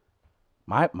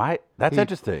 That's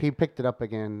interesting. He picked it up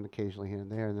again occasionally here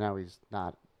and there, and now he's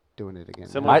not doing it again.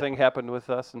 Similar thing happened with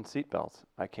us in seatbelts.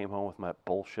 I came home with my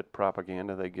bullshit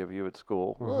propaganda they give you at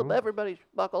school. Well, everybody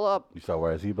should buckle up. You start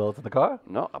wearing seatbelts in the car?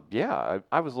 No, yeah,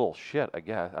 I was a little shit, I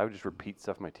guess. I would just repeat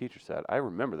stuff my teacher said. I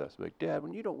remember this. Like, Dad,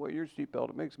 when you don't wear your seatbelt,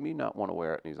 it makes me not want to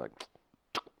wear it. And he's like,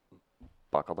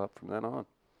 buckled up from then on.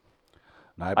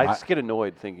 No, I just get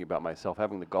annoyed thinking about myself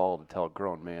having the gall to tell a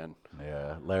grown man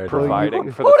yeah, Larry. providing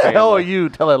Dog. for the Who the family. hell are you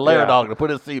telling Larry Yeah. Dog to put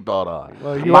his seatbelt on?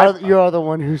 Well, you are the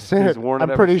one who said. He's worn it I'm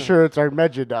ever pretty since. sure it's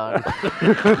Armagedon.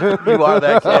 You are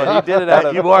that kid. He did it out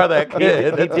of- You are that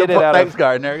kid. he did it out of- Thanks,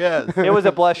 Gardner. Yes. It was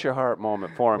a bless your heart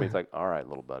moment for him. He's like, all right,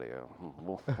 little buddy,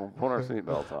 we'll put our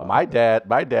seatbelts on. My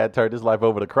dad turned his life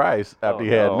over to Christ after Oh, he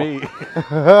had no. me.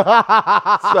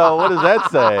 So what does that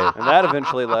say? And that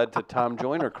eventually led to Tom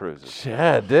Joyner cruises.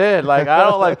 Yeah, it did. Like I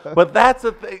don't like, but that's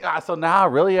the thing. So now I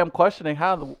really am questioning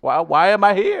why am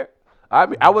I here?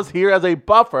 I was here as a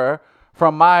buffer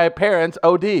from my parents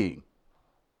ODing.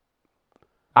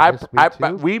 Yes, me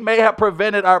too. We may have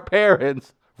prevented our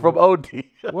parents from OD,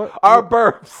 What- our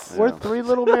births. We're three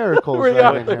little miracles We right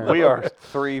are- in here. We are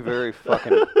three very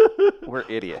fucking, we're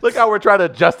idiots. Look how we're trying to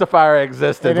justify our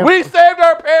existence. And if- We saved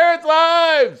our parents'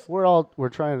 lives We're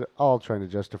trying to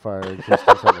justify our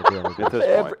existence on a daily At basis.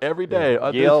 this point. every day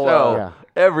on this Yale, show. Yeah.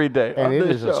 Every day, And on it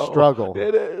this is a show. struggle.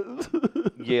 It is.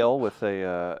 Yale with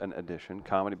an addition.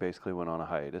 Comedy basically went on a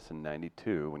hiatus in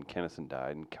 '92 when Kennison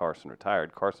died and Carson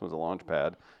retired. Carson was a launch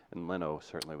pad, and Leno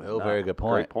certainly was Oh, not. very good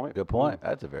point. Great point. Good point.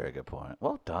 That's a very good point.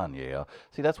 Well done, Yale.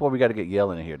 See, that's why we got to get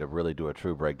Yale in here to really do a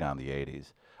true breakdown of the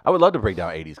 80s. I would love to break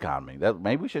down 80s comedy.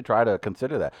 Maybe we should try to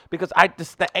consider that. Because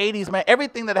the 80s, man,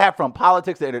 everything that happened from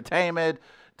politics to entertainment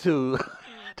to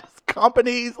just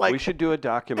companies. Like We should do a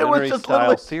documentary just style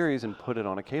literally- series and put it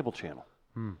on a cable channel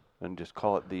and just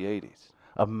call it the '80s.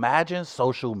 Imagine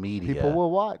social media. People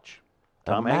will watch.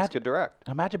 Tom Hanks Imagine- could direct.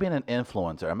 Imagine being an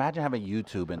influencer. Imagine having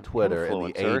YouTube and Twitter in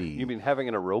the Influencer. 80s. You mean having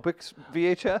an aerobics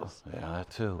VHS? Yeah, that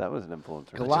too. That was an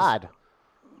influencer. Glad.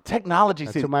 Technology.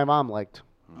 That's See, who my mom liked.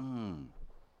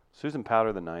 Susan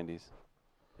Powder, the '90s.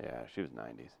 Yeah, she was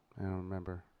 '90s. I don't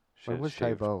remember. She When had was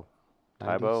shaved- Tybo?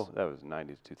 Tybo, that was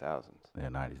 '90s, 2000s. yeah,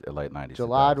 90s, late 90s.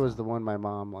 Jalad 2000s. was the one my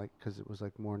mom liked because it was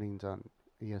like mornings on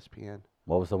ESPN.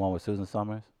 What was the one with Susan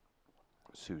Summers?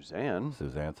 Suzanne,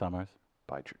 Suzanne Summers.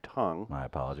 bite your tongue. My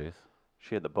apologies.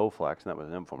 She had the Bowflex, and that was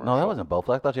an infomercial. No, that wasn't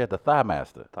Bowflex. I thought you had the Thigh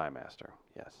Master. Thigh Master.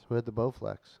 Yes. Who had the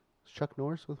Bowflex? Was Chuck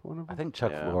Norris with one of I them? think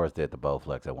Chuck Yeah. Flores did the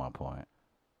Bowflex at one point.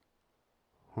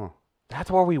 Huh. That's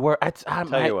where we were.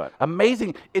 Tell you what.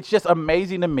 Amazing. It's just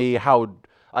amazing to me how,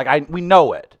 we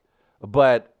know it,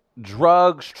 but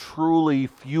drugs truly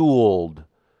fueled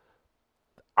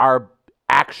our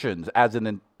actions as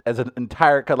an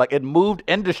entire, like it moved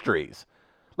industries.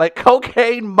 Like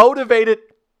cocaine motivated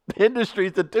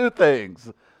industries to do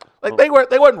things. Like they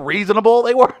weren't reasonable.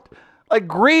 They weren't, like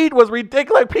greed was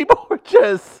ridiculous. Like people were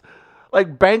just,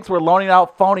 like banks were loaning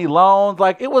out phony loans.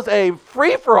 Like it was a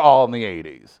free for all in the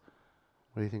 80s.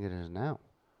 What do you think it is now?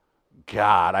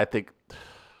 God, I think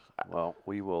Well,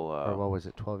 we will. Or what was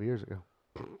it, 12 years ago?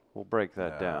 We'll break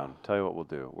that down. Tell you what we'll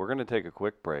do. We're going to take a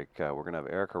quick break. We're going to have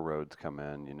Erica Rhodes come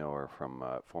in. You know her from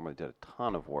formerly did a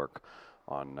ton of work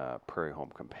on Prairie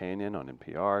Home Companion on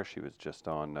NPR. She was just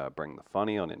on Bring the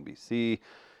Funny on NBC.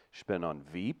 She's been on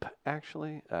Veep,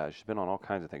 actually. She's been on all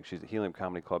kinds of things. She's at Helium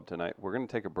Comedy Club tonight. We're going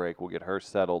to take a break. We'll get her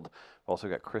settled. We've also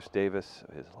got Chris Davis,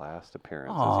 his last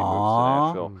appearance as he moves to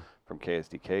Nashville from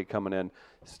KSDK coming in.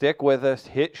 Stick with us.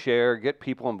 Hit share. Get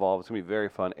people involved. It's going to be very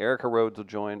fun. Erica Rhodes will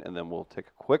join, and then we'll take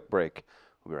a quick break.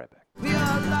 We'll be right back. We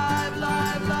are live,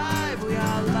 live, live. We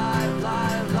are live,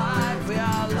 live, live. We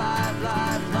are live,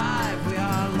 live, live. We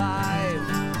are live.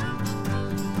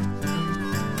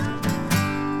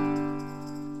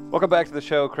 Welcome back to the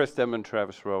show. Chris Denman,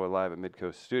 Travis Rowe, live at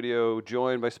Midcoast Studio,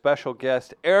 joined by special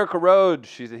guest Erica Rhodes.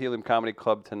 She's at Helium Comedy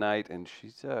Club tonight, and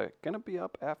she's going to be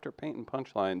up after Paint and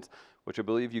Punchlines which I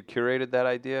believe you curated that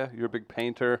idea. You're a big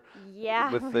painter.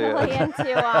 Yeah, with I'm the- really into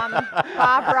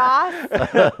Bob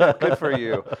Ross. Good for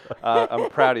you. I'm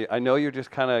proud of you. I know you're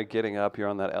just kind of getting up. You're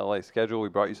on that LA schedule. We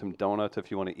brought you some donuts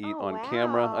if you want to eat Oh, on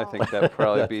camera. I wow. think that would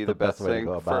probably be the best way to thing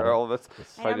go about for it. all of us.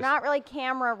 And I'm not really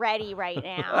camera ready right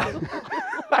now.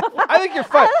 I think you're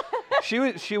fine.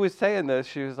 She was saying this.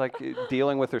 She was like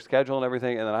dealing with her schedule and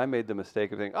everything, and then I made the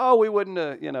mistake of thinking, "Oh, we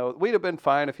wouldn't, we'd have been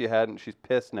fine if you hadn't." She's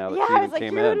pissed now that Yeah, she I even was like,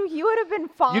 came in. dude, you would have been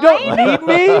fine. You don't need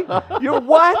me. You're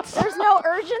what? There's no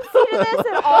urgency to this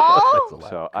at all.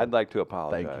 So I'd like to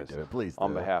apologize. Thank you, dude. Please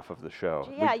on do. behalf of the show.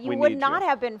 Yeah, we you would need not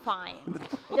have been fine.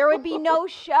 There would be no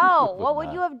show. What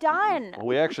would you have done? Well,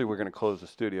 we actually were going to close the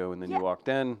studio, and then Yeah. you walked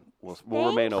in. We'll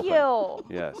remain Thank open.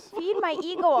 you. Yes. Feed my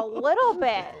ego a little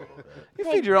bit. You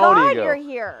Thank feed your God own ego. you're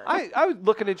here. I was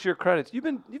looking at your credits. You've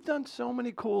done so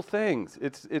many cool things.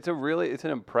 It's an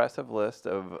impressive list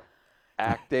of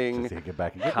acting, Just to get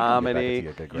back and get comedy. into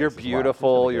your good You're graces. Wow.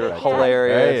 beautiful. Just You're to get back.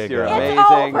 hilarious. There you You're go. It's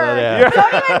amazing. over. Yeah.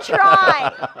 Don't even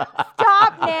try.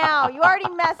 Stop now. You already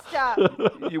messed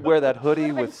up. You wear that hoodie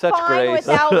You've been with such fine grace.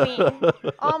 without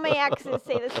me. All my exes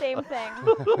say the same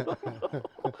thing.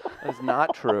 That's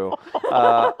not true.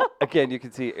 Again, you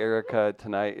can see Erica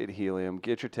tonight at Helium.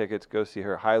 Get your tickets. Go see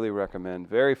her. Highly recommend.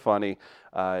 Very funny.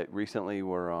 Recently,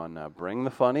 we're on Bring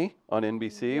the Funny on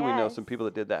NBC. We know Yes. some people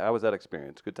that did that. How was that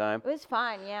experience? Good time? It was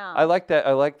fun, yeah. I like that.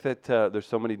 I like that there's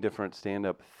so many different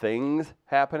stand-up things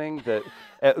happening that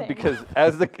because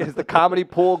as the comedy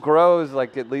pool grows,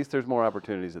 like at least there's more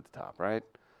opportunities at the top, right?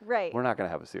 Right. We're not gonna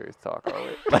have a serious talk, are we?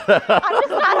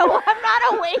 I'm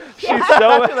not awake yet. She's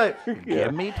so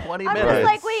Give me 20 I'm minutes. just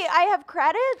like, wait, I have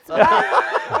credits? What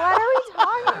are we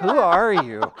talking Who about? are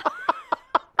you?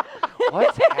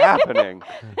 What's happening?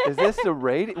 Is this the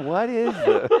radio? What is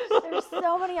this? There's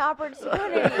so many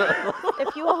opportunities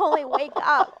if you only wake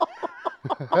up.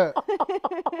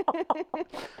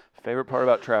 Favorite part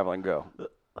about traveling? Go.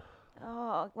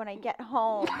 Oh, when I get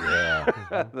home.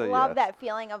 yeah. Love that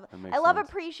feeling of, makes I love sense.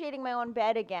 appreciating my own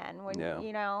bed again. When, Yeah.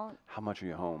 you know, How much are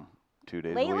you home? 2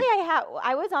 days a lately week?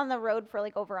 I was on the road for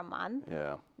like over a month.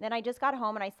 Yeah. Then I just got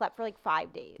home and I slept for like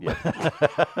 5 days. Yeah.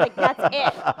 Like that's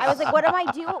it. I was like, what am I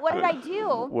doing? What did I do?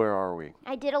 Where are we?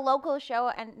 I did a local show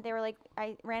and they were like,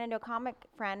 I ran into a comic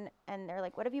friend and they're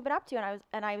like, what have you been up to?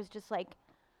 And I was just like,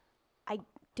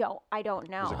 I don't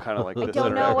know. Was it kind of like I this?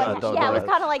 don't or know that? what. don't Yeah, know it was that.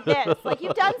 kind of like this. Like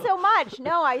you've done so much.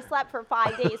 No, I slept for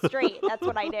 5 days straight. That's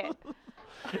what I did.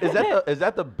 Is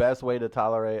that the best way to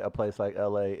tolerate a place like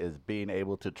LA? Is being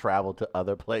able to travel to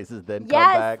other places then come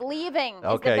Yes, back? leaving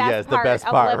Okay, is the best yes, the part best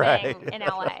of part, living right. in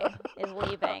LA is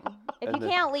leaving. If And you then-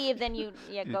 can't leave, then you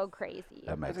go crazy.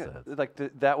 That makes sense. Like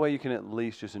that way, you can at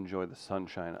least just enjoy the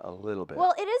sunshine a little bit.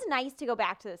 Well, it is nice to go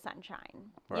back to the sunshine.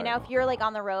 You know, Right. if you're like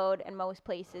on the road and most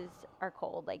places are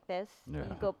cold like this, Yeah.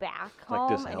 you go back like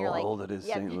home this, and how you're like, old it is,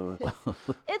 yeah, St. Louis.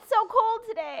 it's so cold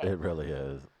today. It really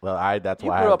is. Well, that's You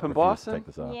why grew I up in refuse to Boston? take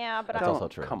this off. Yeah, but That's I- also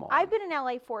true. Come on. I've been in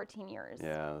LA 14 years.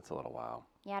 Yeah, that's a little while.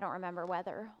 Yeah, I don't remember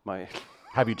weather. My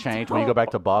Have you changed? When you go back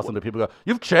to Boston, do people go,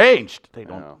 "You've changed"? They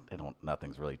don't. No. They don't.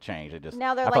 Nothing's really changed. They just.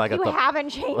 Now they're I feel like, you it's the- haven't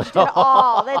changed at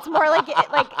all. That's more like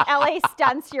LA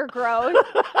stunts your growth,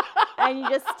 and you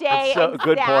just stay So-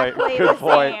 good point, exactly good the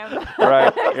point. same.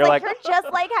 Right, It's you're like you're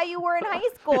just like how you were in high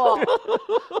school.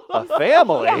 a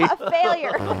family. Yeah, a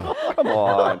failure. Come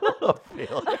on.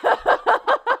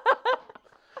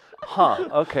 Huh.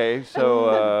 Okay.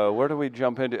 So where do we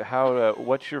jump into?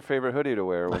 What's your favorite hoodie to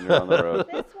wear when you're on the road?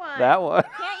 This one. That one.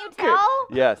 Can't you tell?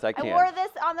 Yes, I I can. wore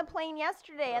this on the plane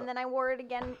yesterday, and then I wore it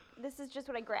again. This is just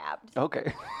what I grabbed.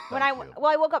 Okay. When I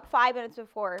woke up 5 minutes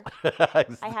before I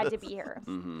had to be here.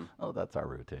 Mm-hmm. Oh, that's our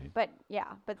routine. But yeah,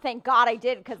 but thank God I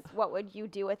did, because what would you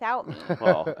do without me?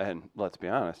 Well, and let's be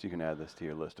honest, you can add this to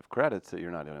your list of credits that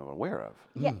you're not even aware of.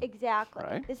 Yeah, exactly.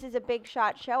 Right. This is a big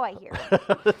shot show, I hear.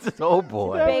 Oh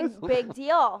boy. Big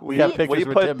deal. We got See, pictures Will you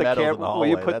with put Tim the Meadows in the camera? Will hallway.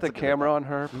 you put That's the a good camera one. on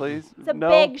her, please? It's a No.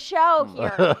 big show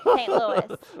here in St.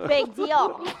 Louis. Big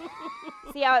deal.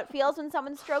 See how it feels when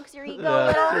someone strokes your ego a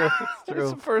little?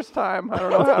 It's the first time. I don't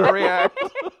know how to react.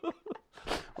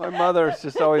 My mother's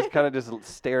just always kind of just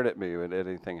stared at me when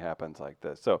anything happens like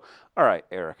this. So, all right,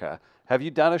 Erica, have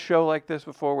you done a show like this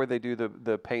before where they do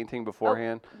the painting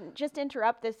beforehand? Just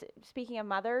interrupt this. Speaking of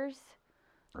mothers,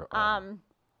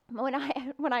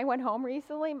 when I went home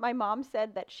recently, my mom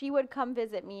said that she would come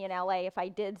visit me in LA if I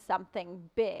did something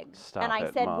big. Stop and I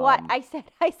it, said, "What?" Mom.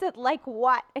 I said, "Like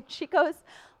what?" And she goes,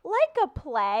 "Like a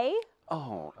play."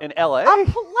 Oh, in L.A.? A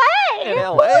play? In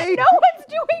LA? No one's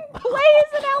doing plays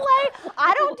in LA.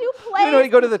 I don't do plays. You know, you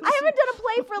go to the I haven't done a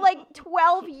play for like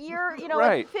 12 year, you know,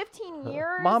 Right. like 15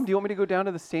 years. Mom, do you want me to go down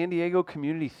to the San Diego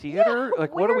Community Theater?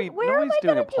 Like, what are we? Where am Nobody's I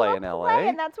doing gonna a play do in play? L.A.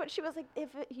 And that's what she was like. If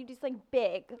you just like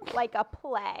big, like a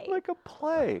play. Like a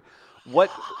play. What?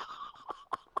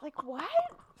 Like what?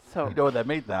 So. You know what that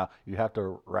means now? You have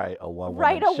to write a one-woman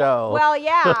Write a show. well,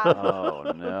 yeah. Oh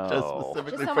no. just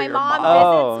specifically Just so for my your mom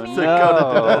Oh visits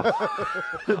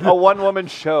me. no. A one-woman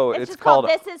show. It's It's just called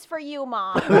 "This Is for You,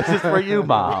 Mom." This is for you,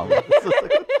 Mom.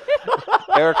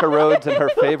 Erica Rhodes and her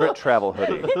favorite travel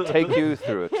hoodie. Take you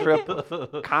through a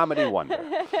trip, comedy wonder.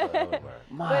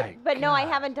 My But no, I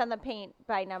God. haven't done the paint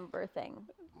by number thing.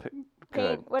 Good.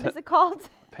 Paint. What is it called?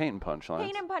 Paint and punchlines.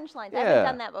 Paint and punchlines. I Yeah. haven't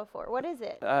done that before. What is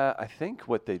it? I think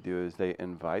what they do is they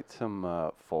invite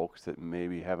some folks that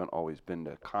maybe haven't always been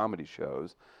to comedy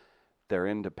shows. They're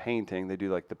into painting. They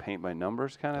do like the paint by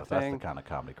numbers kind of That's thing. the kind of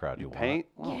comedy crowd you Paint.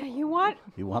 Yeah, you want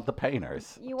want the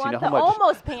painters. you Do you know want how the much-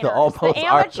 almost painters, almost the are-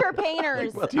 amateur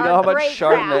painters. Do you know how much great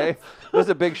Chardonnay? crowds. It was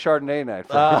a big Chardonnay night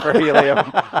for Helium,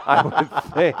 I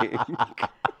would think.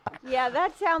 Yeah,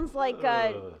 that sounds like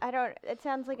I don't. It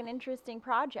sounds like an interesting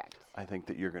project. I think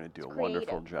that you're going to do a Creative.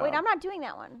 wonderful job. Wait, I'm not doing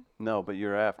that one. No, but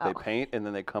you're after. They Oh. paint and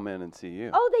then they come in and see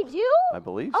you. Oh, they do? I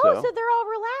believe Oh, so. so they're all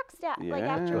relaxed like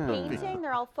after Yeah. painting.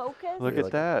 They're all focused. Look Yeah, at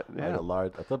like- that. Like Yeah. a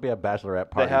large, it'll be a bachelorette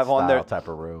party have on their- type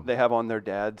of room. They have on their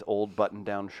dad's old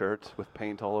button-down shirts with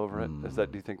paint all over it. Is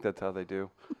that? Do you think that's how they do?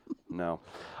 No.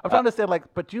 I'm trying to say,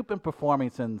 like, but you've been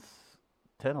performing since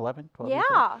 10, 11, 12 years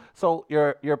old? Yeah. So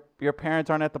your parents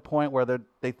aren't at the point where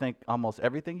they think almost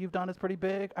everything you've done is pretty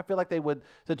big? I feel like they would,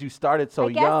 since you started so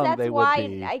I guess young, that's they why. would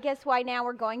be. I guess why now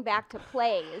we're going back to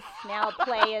plays. Now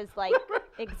play is like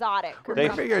exotic. Or They-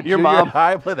 something. Your Your junior mom-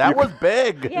 high play, that was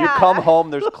big. Yeah. You come home,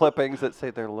 there's clippings that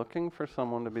say they're looking for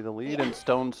someone to be the lead in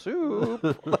Stone Soup.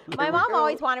 My mom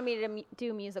always wanted me to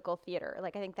do musical theater.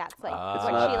 Like I think that's like It's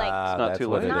what not- she like. it's not that's too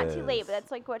what late. it Not too late, is. but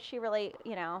that's like what she really,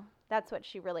 that's what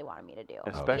she really wanted me to do.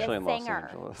 Especially Be a in Los singer.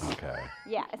 Angeles. Okay.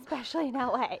 Yeah, especially in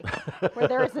LA, where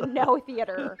there is no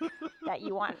theater that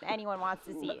anyone wants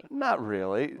to see. Not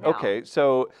really. No. Okay,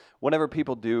 so whenever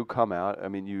people do come out, I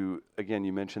mean, you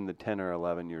mentioned the 10 or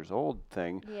 11 years old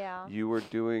thing. Yeah. You were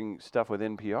doing stuff with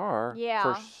NPR Yeah.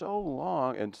 for so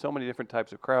long and so many different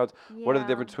types of crowds. What are the Yeah.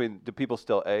 difference between, do people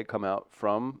still come out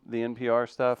from the NPR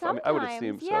stuff? Sometimes, I would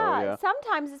assume so, yeah. yeah.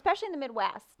 Sometimes, especially in the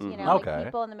Midwest, you know, Okay. like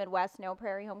people in the Midwest know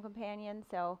Prairie Home Companion,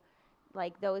 so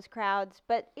like those crowds.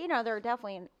 But they're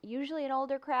definitely usually an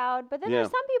older crowd. But then Yeah.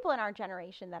 there's some people in our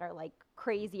generation that are like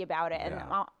crazy about it, and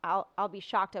Yeah. I'll be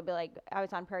shocked. I'll be like, I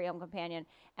was on Prairie Home Companion,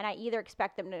 and I either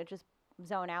expect them to just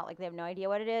zone out like they have no idea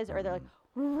what it is, or they're like,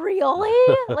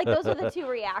 really? Like those are the two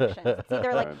reactions. It's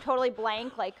either like totally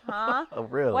blank, like, huh? Oh,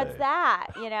 really? What's that?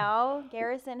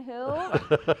 Garrison who?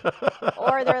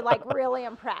 Or they're like really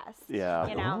impressed. Yeah.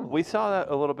 You know? We saw that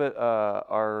a little bit.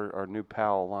 Our new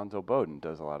pal, Alonzo Bowden,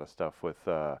 does a lot of stuff with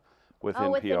Oh,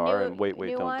 NPR with the new- and Wait,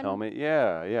 new Don't one? Tell Me.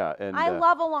 Yeah, yeah. And I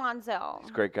love Alonzo.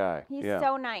 he's a great guy. He's yeah.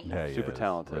 so nice. Yeah, he Super is,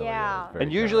 talented. really Yeah. is, very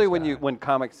And usually generous guy. when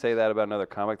comics say that about another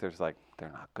comic, there's like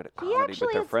they're not good at He comedy, but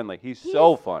actually they're is- friendly. He's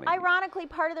so funny. Ironically,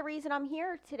 part of the reason I'm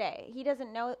here today, he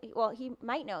doesn't know. Well, he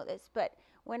might know this, but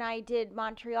when I did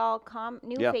Montreal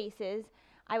New Yeah. Faces,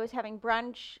 I was having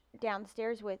brunch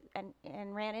downstairs with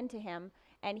and ran into him,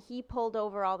 and he pulled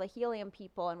over all the Helium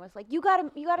people and was like, "You gotta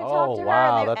talk Oh, to her."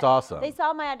 wow, And that's awesome. They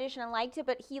saw my audition and liked it,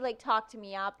 but he like talked to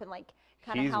me up and like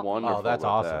kind of He's helped wonderful. me. Oh, that's with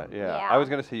awesome. That. Yeah. Yeah. I was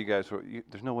gonna say you guys were.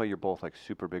 There's no way you're both like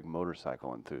super big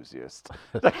motorcycle enthusiasts.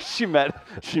 Like she met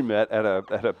at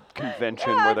a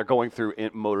convention where they're going through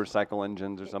motorcycle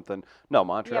engines or something. No,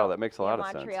 Montreal. That makes a lot of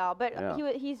sense. Montreal, but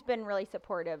Yeah. he's been really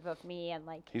supportive of me and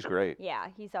like. He's great. Yeah,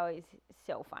 he's always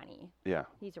so funny. Yeah.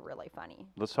 He's really funny.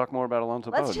 Let's talk more about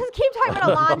Alonzo Let's Bowden. just keep talking about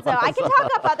Alonzo. I can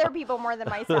talk up other people more than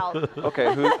myself.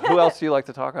 Okay. Who else do you like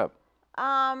to talk up?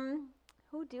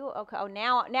 Who do? Okay. Oh,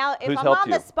 now if Who's I'm helped on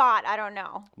the you? spot, I don't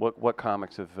know. What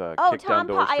comics have Oh, kicked down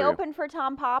Tom. doors I for you? opened for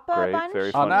Tom Papa Great, a bunch. very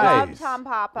Oh, funny. nice. Love Tom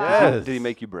Papa. Yes. Did he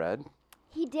make you bread?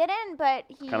 He didn't, but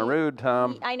he. Kind of rude,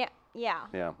 Tom. I know. Yeah.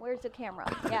 Yeah. Where's the camera?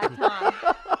 Yeah, Tom.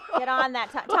 Get on that,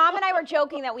 Tom. Tom and I were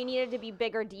joking that we needed to be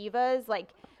bigger divas. Like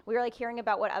we were like hearing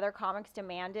about what other comics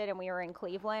demanded, and we were in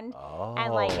Cleveland.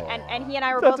 And like, and he and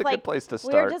I were That's both a good like, place to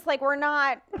we were start. just like, we're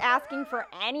not asking for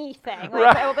anything. Like,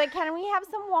 Right. I was like, can we have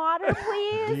some water,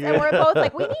 please? And we're both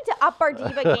like, we need to up our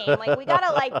diva game. Like, we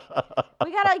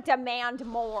gotta demand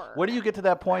more. Where do you get to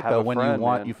that point Have though a when friend, you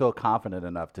man. you feel confident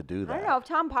enough to do that? I don't know if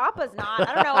Tom Papa's not.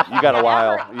 I don't know. If You got a can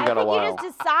while. ever- You got a I think while.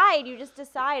 You just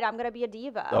decide. I'm gonna be a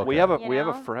diva. Okay. We have a You we have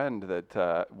know? a friend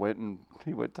that went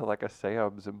to like a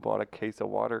seance and bought a case of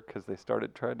water water because they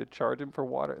started trying to charge him for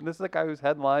water. And this is a guy who's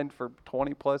headlined for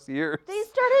 20 plus years. They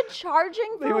started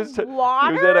charging for water?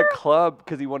 He was at a club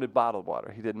because he wanted bottled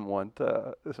water. He didn't want.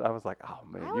 So I was like, oh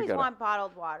man, I you always gotta. want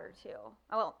bottled water too.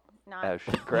 Oh, well, not. As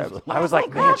she grabs. I was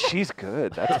like, man, she's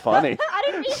good. That's funny. I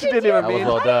didn't mean She to didn't do even I it. was mean.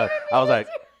 well done. I was like,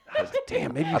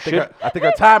 Damn, maybe you I should. think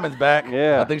her timing's back.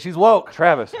 Yeah. I think she's woke.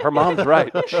 Travis, her mom's right.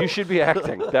 She should be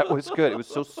acting. That was good. It was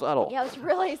so subtle. Yeah, it was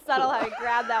really subtle how he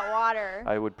grabbed that water.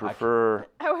 I would prefer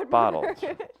I would bottled.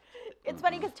 It's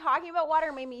funny because talking about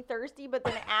water made me thirsty, but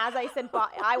then as I said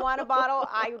I want a bottle,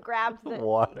 I grabbed the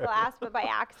Water. glass, but by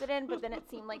accident. But then it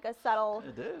seemed like a subtle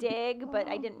dig, but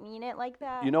I didn't mean it like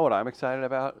that. You know what I'm excited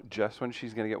about? Just when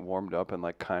she's gonna get warmed up and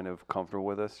like kind of comfortable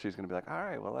with us, she's gonna be like, "All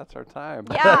right, well that's our time."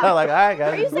 Yeah. Like, all right,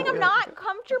 guys. Are you saying I'm not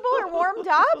comfortable or warmed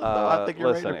up? I think you're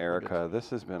listen, ready to- Erica, this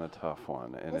has been a tough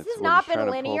one, and This it's has we're not just been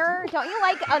trying to pull linear. Don't you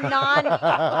like a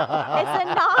it's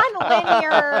a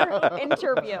non-linear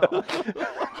interview.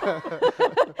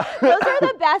 Those are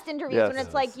the best interviews when Yes.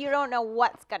 it's like you don't know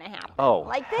what's gonna happen. Oh,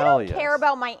 like they hell don't care yes.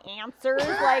 about my answers.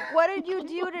 Like, what did you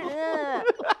do to?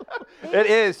 It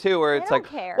is too, where They it's don't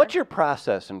like, care. what's your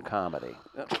process in comedy?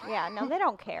 Yeah, no, they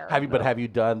don't care. Have you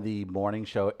done the morning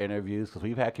show interviews? Because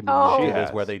we've had community Oh. She shows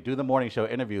has. where they do the morning show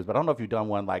interviews, but I don't know if you've done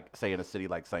one like, say, in a city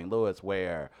like St. Louis,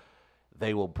 where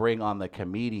they will bring on the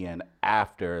comedian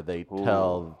after they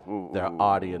tell their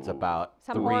audience about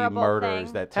Some 3 horrible murders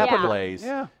thing. that took Yeah. place.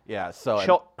 Yeah. Yeah.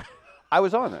 So I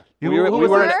was on there. You- we were, who we was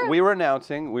were, there? we were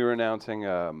announcing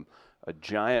a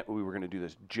giant. We were going to do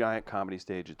this giant comedy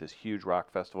stage at this huge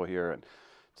rock festival here, and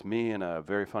it's me and a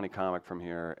very funny comic from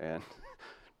here, and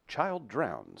child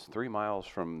drowns 3 miles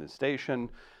from the station.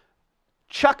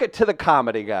 Chuck it to the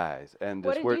comedy guys, and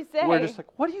What just, did you we're say? just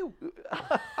like, what do you?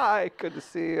 Hi, good to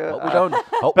see you. hope we don't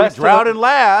hope we best to drown the- in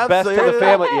laughs. Best to the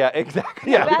family. Yeah,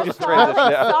 exactly. Yeah, we Best just of,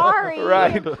 transitioned. Yeah. sorry.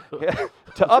 Right. Yeah.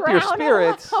 To up your Drown in-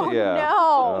 spirits. oh, yeah. no.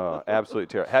 Oh, absolutely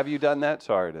terrible. Have you done that?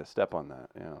 Sorry to step on that.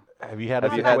 Yeah. Have you had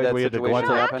Have a you had situation that where you had to go situation into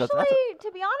No, that? happen? Because actually, that's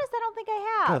to be honest, I don't think I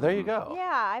oh, have. there you go.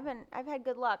 Yeah, I've had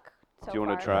good luck. So Do you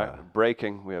want to far. try?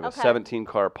 Breaking. We have Okay. a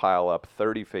 17-car pileup,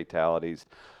 30 fatalities.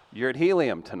 You're at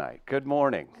Helium tonight. Good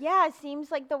morning. Yeah, it seems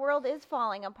like the world is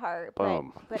falling apart.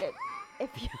 Boom. But if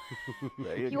you,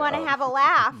 There if you go. want to have a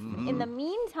laugh, in the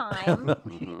meantime,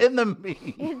 In the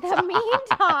mean. in the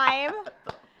meantime,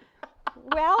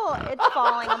 well, it's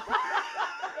falling apart.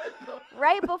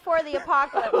 Right before the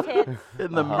apocalypse hits,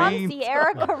 In the come mean. see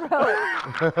Erica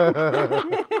Road.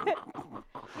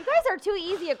 You guys are too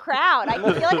easy a crowd. I feel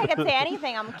like I could say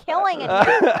anything. I'm killing it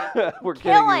here. We're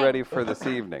getting you Killing. ready for this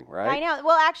evening, right? I know.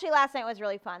 Well, actually, last night was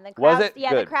really fun. The Was crowds, it? Yeah,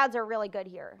 the Good. crowds are really good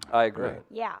here. I agree.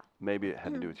 Yeah. Maybe it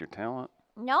had to do with your talent.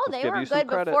 No, they give were you some good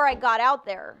credit. before I got out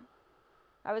there.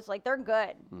 I was like, they're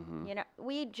good. Mm-hmm. You know,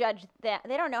 we judge them.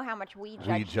 They don't know how much we judge,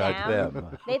 We judge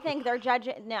them. They think they're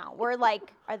judging. No, we're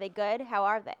like, are they good? How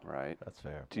are they? Right. That's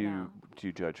fair. Do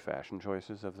you judge fashion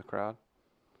choices of the crowd?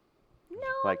 No,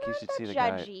 Like I'm you not should that see the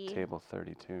guy judgy. at table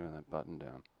 32 and that button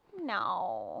down.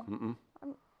 No. Mm-mm.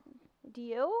 Do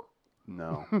you?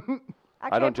 No. Actually,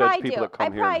 I don't judge probably people do. that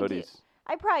come I here in probably do. hoodies.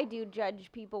 I probably do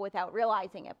judge people without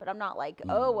realizing it, but I'm not like,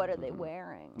 oh, what are they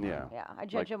wearing? Yeah. Yeah. I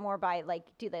judge them more by like,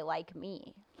 do they like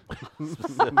me?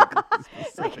 Specifically.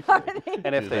 Like, are they,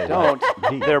 And if Do they they don't,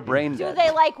 like me? they're brain do dead.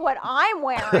 they like what I'm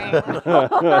wearing?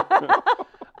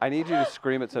 I need you to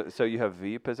scream at so you have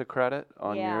Veep as a credit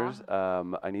on Yeah. yours.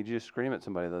 I need you to scream at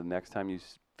somebody the next time you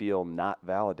feel not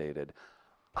validated.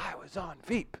 I was on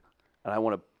Veep, and I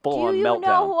want a full-on Do you meltdown.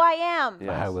 know who I am? Yes.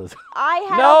 I was I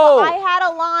had No! I had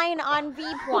a line on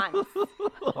Veep once.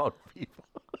 on people.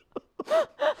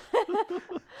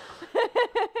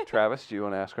 Travis, do you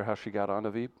want to ask her how she got onto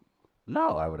Veep?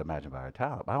 No, I would imagine by her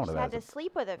talent. I don't Just know. had to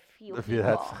sleep with a few people. Yeah,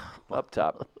 that's Up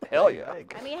top. Hell yeah.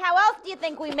 I mean, how else do you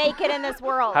think we make it in this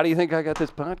world? How do you think I got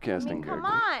this I podcasting mean, gig? come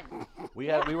on.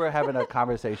 we were having a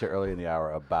conversation earlier in the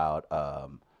hour about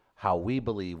how we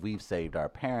believe we've saved our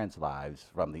parents' lives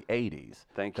from the 80s.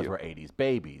 Thank Because you. we're 80s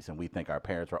babies, and we think our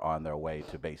parents were on their way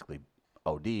to basically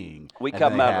ODing. We and cut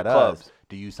then 'em they out of had the us. clubs.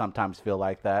 Do you sometimes feel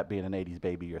like that, being an 80s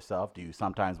baby yourself? Do you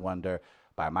sometimes wonder,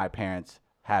 by my parents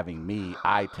having me,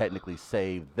 I technically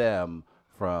saved them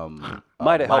from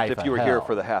Might have helped life if you of were here hell?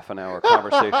 for the half-an-hour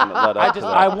conversation that led up to that.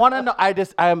 I want to know.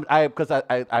 Because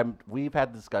we've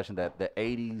had the discussion that the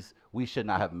 '80s we should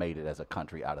not have made it as a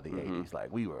country out of the '80s.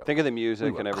 Like we were. Think of the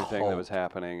music were and everything that was cold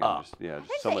happening. up. And just, yeah, I just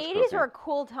think so the much 80s growth were here. a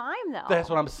cool time, though. That's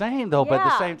what I'm saying, though. But at the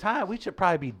Yeah. same time, we should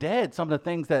probably be dead. Some of the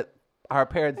things that our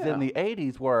parents did in the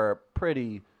 '80s were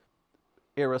pretty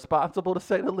irresponsible, to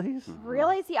say the least.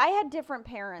 Really? See, I had different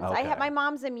parents. I Okay. had my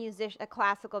mom's a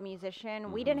classical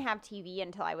musician. We didn't have TV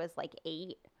until I was like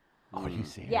 8. Oh, are you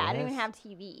serious? Yeah, I didn't even have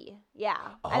TV. Yeah,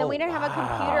 and then Oh, we didn't have a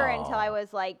computer until I wow.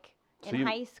 was like So in you-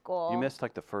 high school. You missed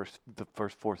like the first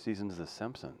 4 seasons of The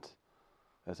Simpsons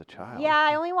as a child. Yeah,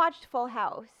 I only watched Full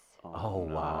House. Oh,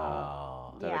 no.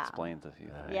 wow. That Yeah. explains a few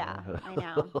things. Yeah, I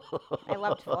know. I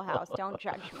loved Full House. Don't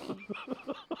judge me.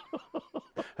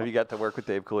 Have you got to work with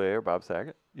Dave Coulier or Bob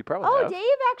Saget? You probably Oh, have. Dave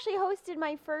actually hosted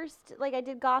my first, like I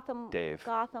did Gotham Dave.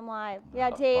 Live. Yeah,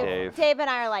 Dave. Dave. And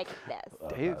I are like this.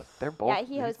 Dave, they're both. Yeah,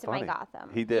 he he's hosted my funny. Gotham.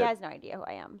 He did. He has no idea who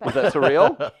I am. Was But that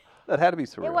surreal? That had to be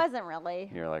surreal. it wasn't really.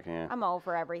 You're like, yeah. I'm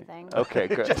over everything. Okay,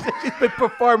 good. She's been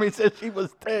performing since she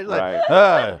was 10. Like,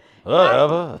 Right.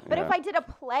 whatever. But if Yeah. I did a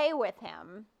play with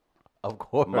him, Of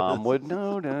course. Mom would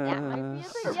notice.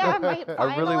 yeah, I might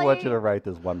I really want you to finally- write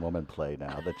this one-woman play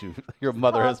now that your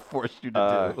mother has forced you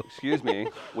to do. Excuse me.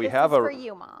 We This have is a for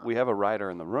you, Mom. we have a writer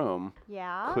in the room.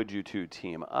 Yeah. Could you two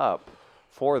team up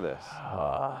for this?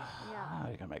 Ah,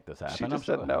 you can make this happen. She I'm just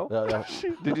said sure. no. Yeah.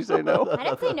 Did you say no? I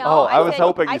didn't say no. Oh, I was said,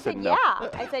 hoping you I said said no. yeah.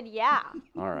 I said yeah.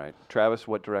 All right, Travis.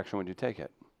 What direction would you take it?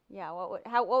 Yeah. What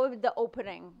would the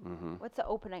opening? Mm-hmm. What's the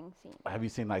opening scene? Have you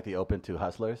seen like the Open to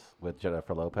Hustlers with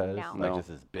Jennifer Lopez? No. Like No. just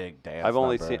this big dance. I've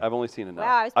only number. seen enough.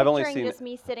 Wow, I was I've only picturing seen just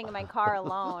me sitting in my car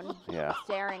alone, Yeah.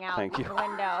 staring out Thank you. the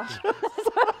window.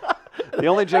 the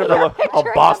only Jennifer. a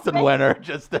Picturing Boston big- winner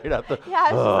just straight up the. Yeah,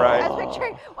 I was, Right. I was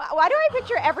picturing. Why do I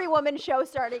picture every woman's show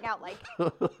starting out like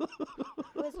it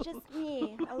was just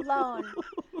me alone?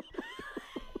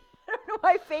 I don't know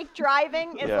why fake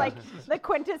driving is Yeah. like the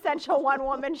quintessential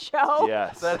one-woman show.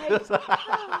 Yes.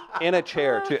 In a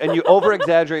chair too, and you over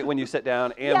exaggerate when you sit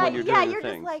down and yeah, when you're yeah, doing you're the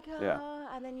just things. like, yeah.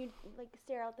 and then you like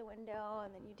stare out the window,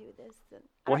 and then you do this. And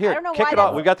Well, I here, don't know kick why it off.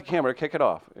 that's- We've got the camera. Kick it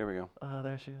off. Here we go. Oh,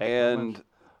 there she is. And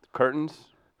curtains.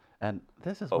 And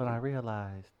this is Oh. when I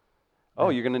realized. Oh,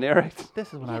 you're gonna narrate.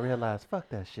 This is when I realized, fuck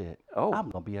that shit. Oh. I'm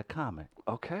gonna be a comic.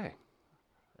 Okay.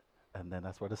 And then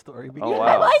that's where the story begins. Oh,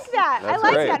 I wow. like that. That's I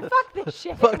like great. that. Fuck this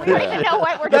shit. We don't even know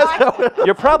what we're talking about.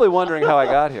 You're probably wondering how I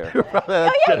got here.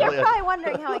 Oh yeah, you're probably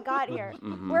wondering how I got here.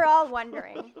 Mm-hmm. We're all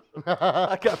wondering.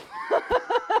 I got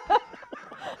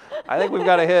I think we've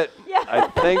got a hit. Yeah. I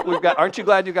think we've got. Aren't you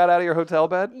glad you got out of your hotel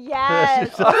bed?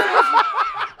 Yes.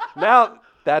 Now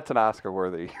that's an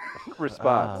Oscar-worthy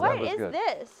response. What That was is good.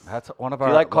 this? That's one of Do our.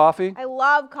 you like coffee? I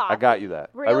love coffee. I got you that.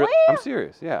 Really? I'm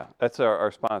serious. Yeah, that's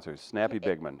our sponsors, Snappy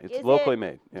Bigman. It's Is locally it-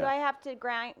 made. Do Yeah. I have to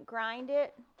grind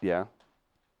it? Yeah.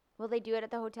 Will they do it at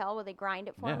the hotel? Will they grind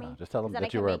it for Yeah, me? just tell 'Cause them then I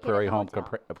that you can were a make it in Prairie the Home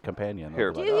hotel. companion.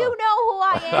 Here. They'll Do be like, you know who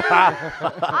I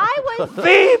am? I was.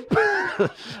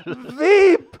 Veep.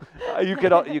 Veep. You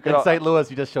could. You could. In St. Louis,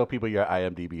 you just show people your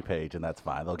IMDb page, and that's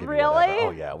fine. They'll give you whatever. Really? Oh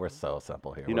yeah, we're so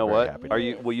simple here. You We're know very what? happy to Are do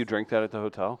you? this. Will you drink that at the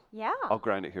hotel? Yeah. I'll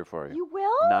grind it here for you. You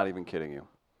will? Not even kidding you.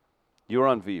 You were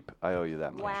on Veep. I owe you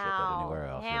that much. Wow. anywhere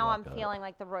else. You're Now I'm welcome. feeling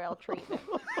like the royal treatment.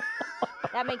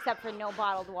 That makes up for no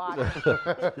bottled water.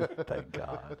 Thank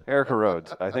God. Erica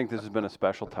Rhodes, I think this has been a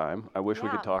special time. I wish we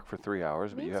Yeah. could talk for 3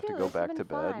 hours, but Me you have to too. go This has back been to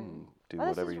bed fun. and do Oh, this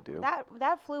whatever is- you do.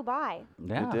 That flew by.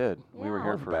 Yeah. It did. We were Yeah.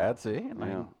 here Not for bad. See, I Yeah.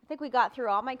 mean, I think we got through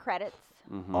all my credits.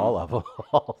 Mhm. all of them,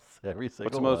 every What's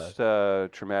single the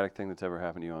most traumatic thing that's ever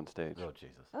happened to you on stage? one. Oh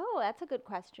Jesus. Oh, that's a good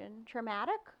question.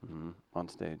 Traumatic? On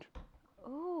stage,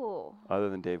 Ooh. other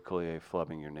than Dave Coulier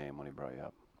flubbing your name when he brought you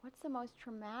up. What's the most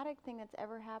traumatic thing that's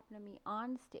ever happened to me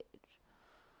on stage?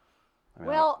 I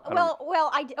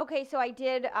mean, Okay, so I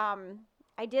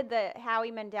did the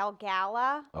Howie Mandel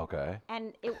Gala, Okay.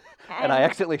 and it. and I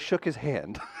accidentally shook his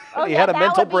hand. Oh, he yeah, had a that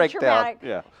mental would be breakdown. traumatic.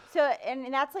 Yeah. So,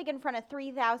 and that's like in front of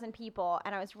 3,000 people,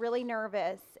 and I was really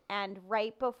nervous. And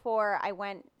right before I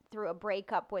went through a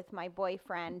breakup with my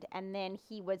boyfriend, and then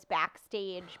he was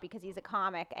backstage because he's a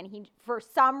comic, and he, for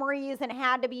some reason,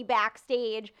 had to be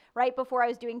backstage right before I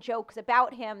was doing jokes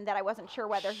about him that I wasn't sure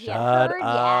whether he had Shut heard yet.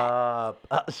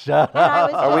 up. Shut And I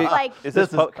was up. Are just we? like, Is this?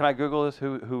 This is- Can I Google this?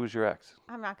 Who was your ex?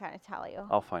 I'm not gonna tell you.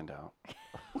 I'll find out.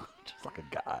 Just like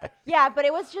a guy. Yeah, but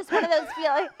it was just one of those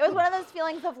It was one of those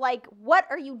feelings of like, what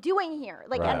are you doing here?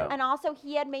 Like, Right. and also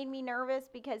he had made me nervous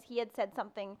because he had said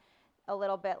something a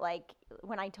little bit like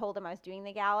when I told him I was doing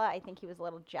the gala. I think he was a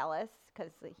little jealous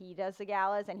because he does the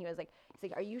galas, and he's like,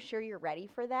 "Are you sure you're ready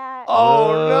for that?"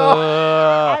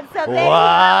 Oh And so then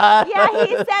what? Yeah,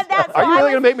 he said that. So Are you I really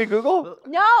was, gonna make me Google?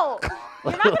 No,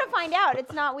 you're not gonna find out.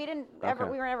 It's not. We didn't ever.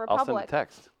 Okay. We were never I'll public. send a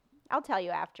text. I'll tell you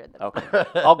after the. Okay.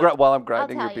 While I'm I'll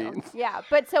grinding your tell you. beans. Yeah,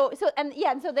 but so and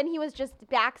so then he was just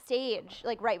backstage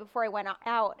like right before I went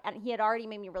out, and he had already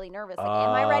made me really nervous. Like,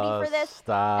 am I ready for this?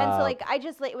 Stop. And so like I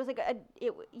just like it was like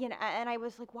and I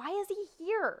was like, why is he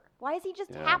here? Why is he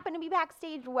just Yeah. happen to be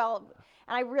backstage? Well,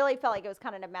 and I really felt like it was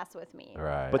kind of to mess with me.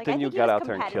 Right. But Like, then I you think he got was out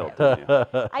there and killed, competitive.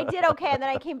 didn't you? I did okay, and then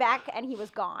I came back and he was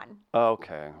gone.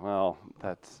 Okay, well,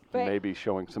 that's But- maybe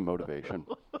showing some motivation.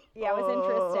 Yeah, it was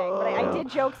interesting. But I did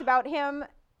jokes about him,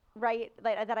 right?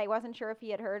 Like that I wasn't sure if he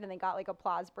had heard, and they got like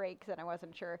applause breaks, and I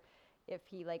wasn't sure if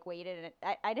he like waited.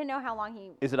 And I didn't know how long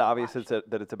he. Is it obvious watched.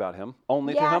 that it's about him?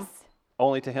 Only to Yes. him?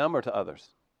 Only to him or to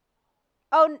others?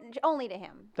 Oh, only to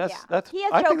him. That's- yeah. that's- He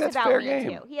has I think jokes that's about fair me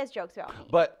game. too. He has jokes about me.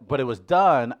 But it was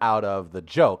done out of the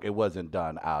joke. It wasn't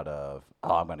done out of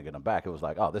I'm gonna get him back. It was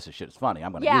like, oh, this is shit is funny.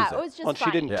 I'm gonna yeah, use it. it was just Well, and she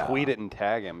funny. didn't Yeah. tweet it and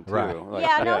tag him, too. Right. Like,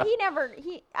 Yeah, no, he never.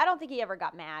 I don't think he ever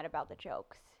got mad about the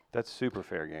jokes. That's super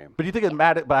fair game. But you think it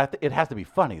mattered? But it has to be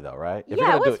funny though, right? If you're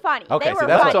Yeah, gonna it do was funny. They Okay, were so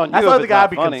that's funny. what, on you that's if what it's the guy not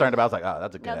be funny. concerned about. I was like, oh,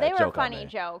 that's a good No, they were joke on funny there.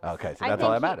 jokes. Okay, so I that's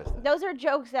all that think matters. then. Those are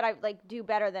jokes that I like do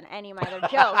better than any of my other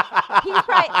jokes. He's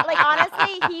probably like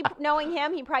honestly, knowing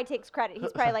him, he probably takes credit.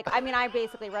 He's probably like, I mean, I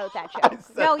basically wrote that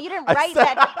joke. No, you didn't write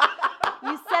that.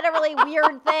 You said a really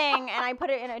weird thing, and I put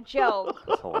it in a joke.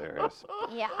 That's hilarious.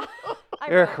 Yeah. I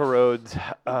Erica wrote-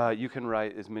 Rhodes, you can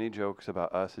write as many jokes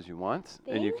about us as you want,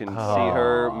 and you can Thank see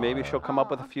her. Maybe she'll come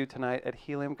up with a Aw. few tonight at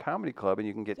Helium Comedy Club, and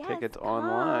you can get Yes, tickets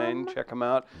online. come. Check them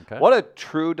out. Okay. What a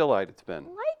true delight it's been.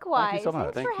 Likewise. so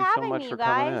much. Thanks Thank for you so having much me, for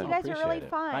coming guys. in. You guys are really Appreciate it.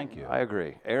 fun. Thank you. I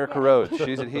agree. Erica Rhodes,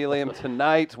 she's at Helium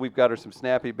tonight. We've got her some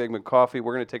Snappy Bigman coffee.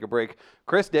 We're going to take a break.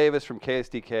 Chris Davis from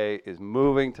KSDK is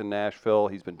moving to Nashville.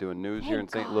 He's been doing news here in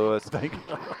Thank St. God. Louis. Thank you.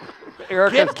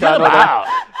 Erica's Get done him with out.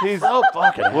 He's So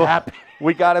fucking happy.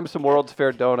 We got him some World's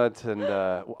Fair donuts, and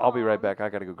I'll be right back. I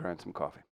got to go grind some coffee.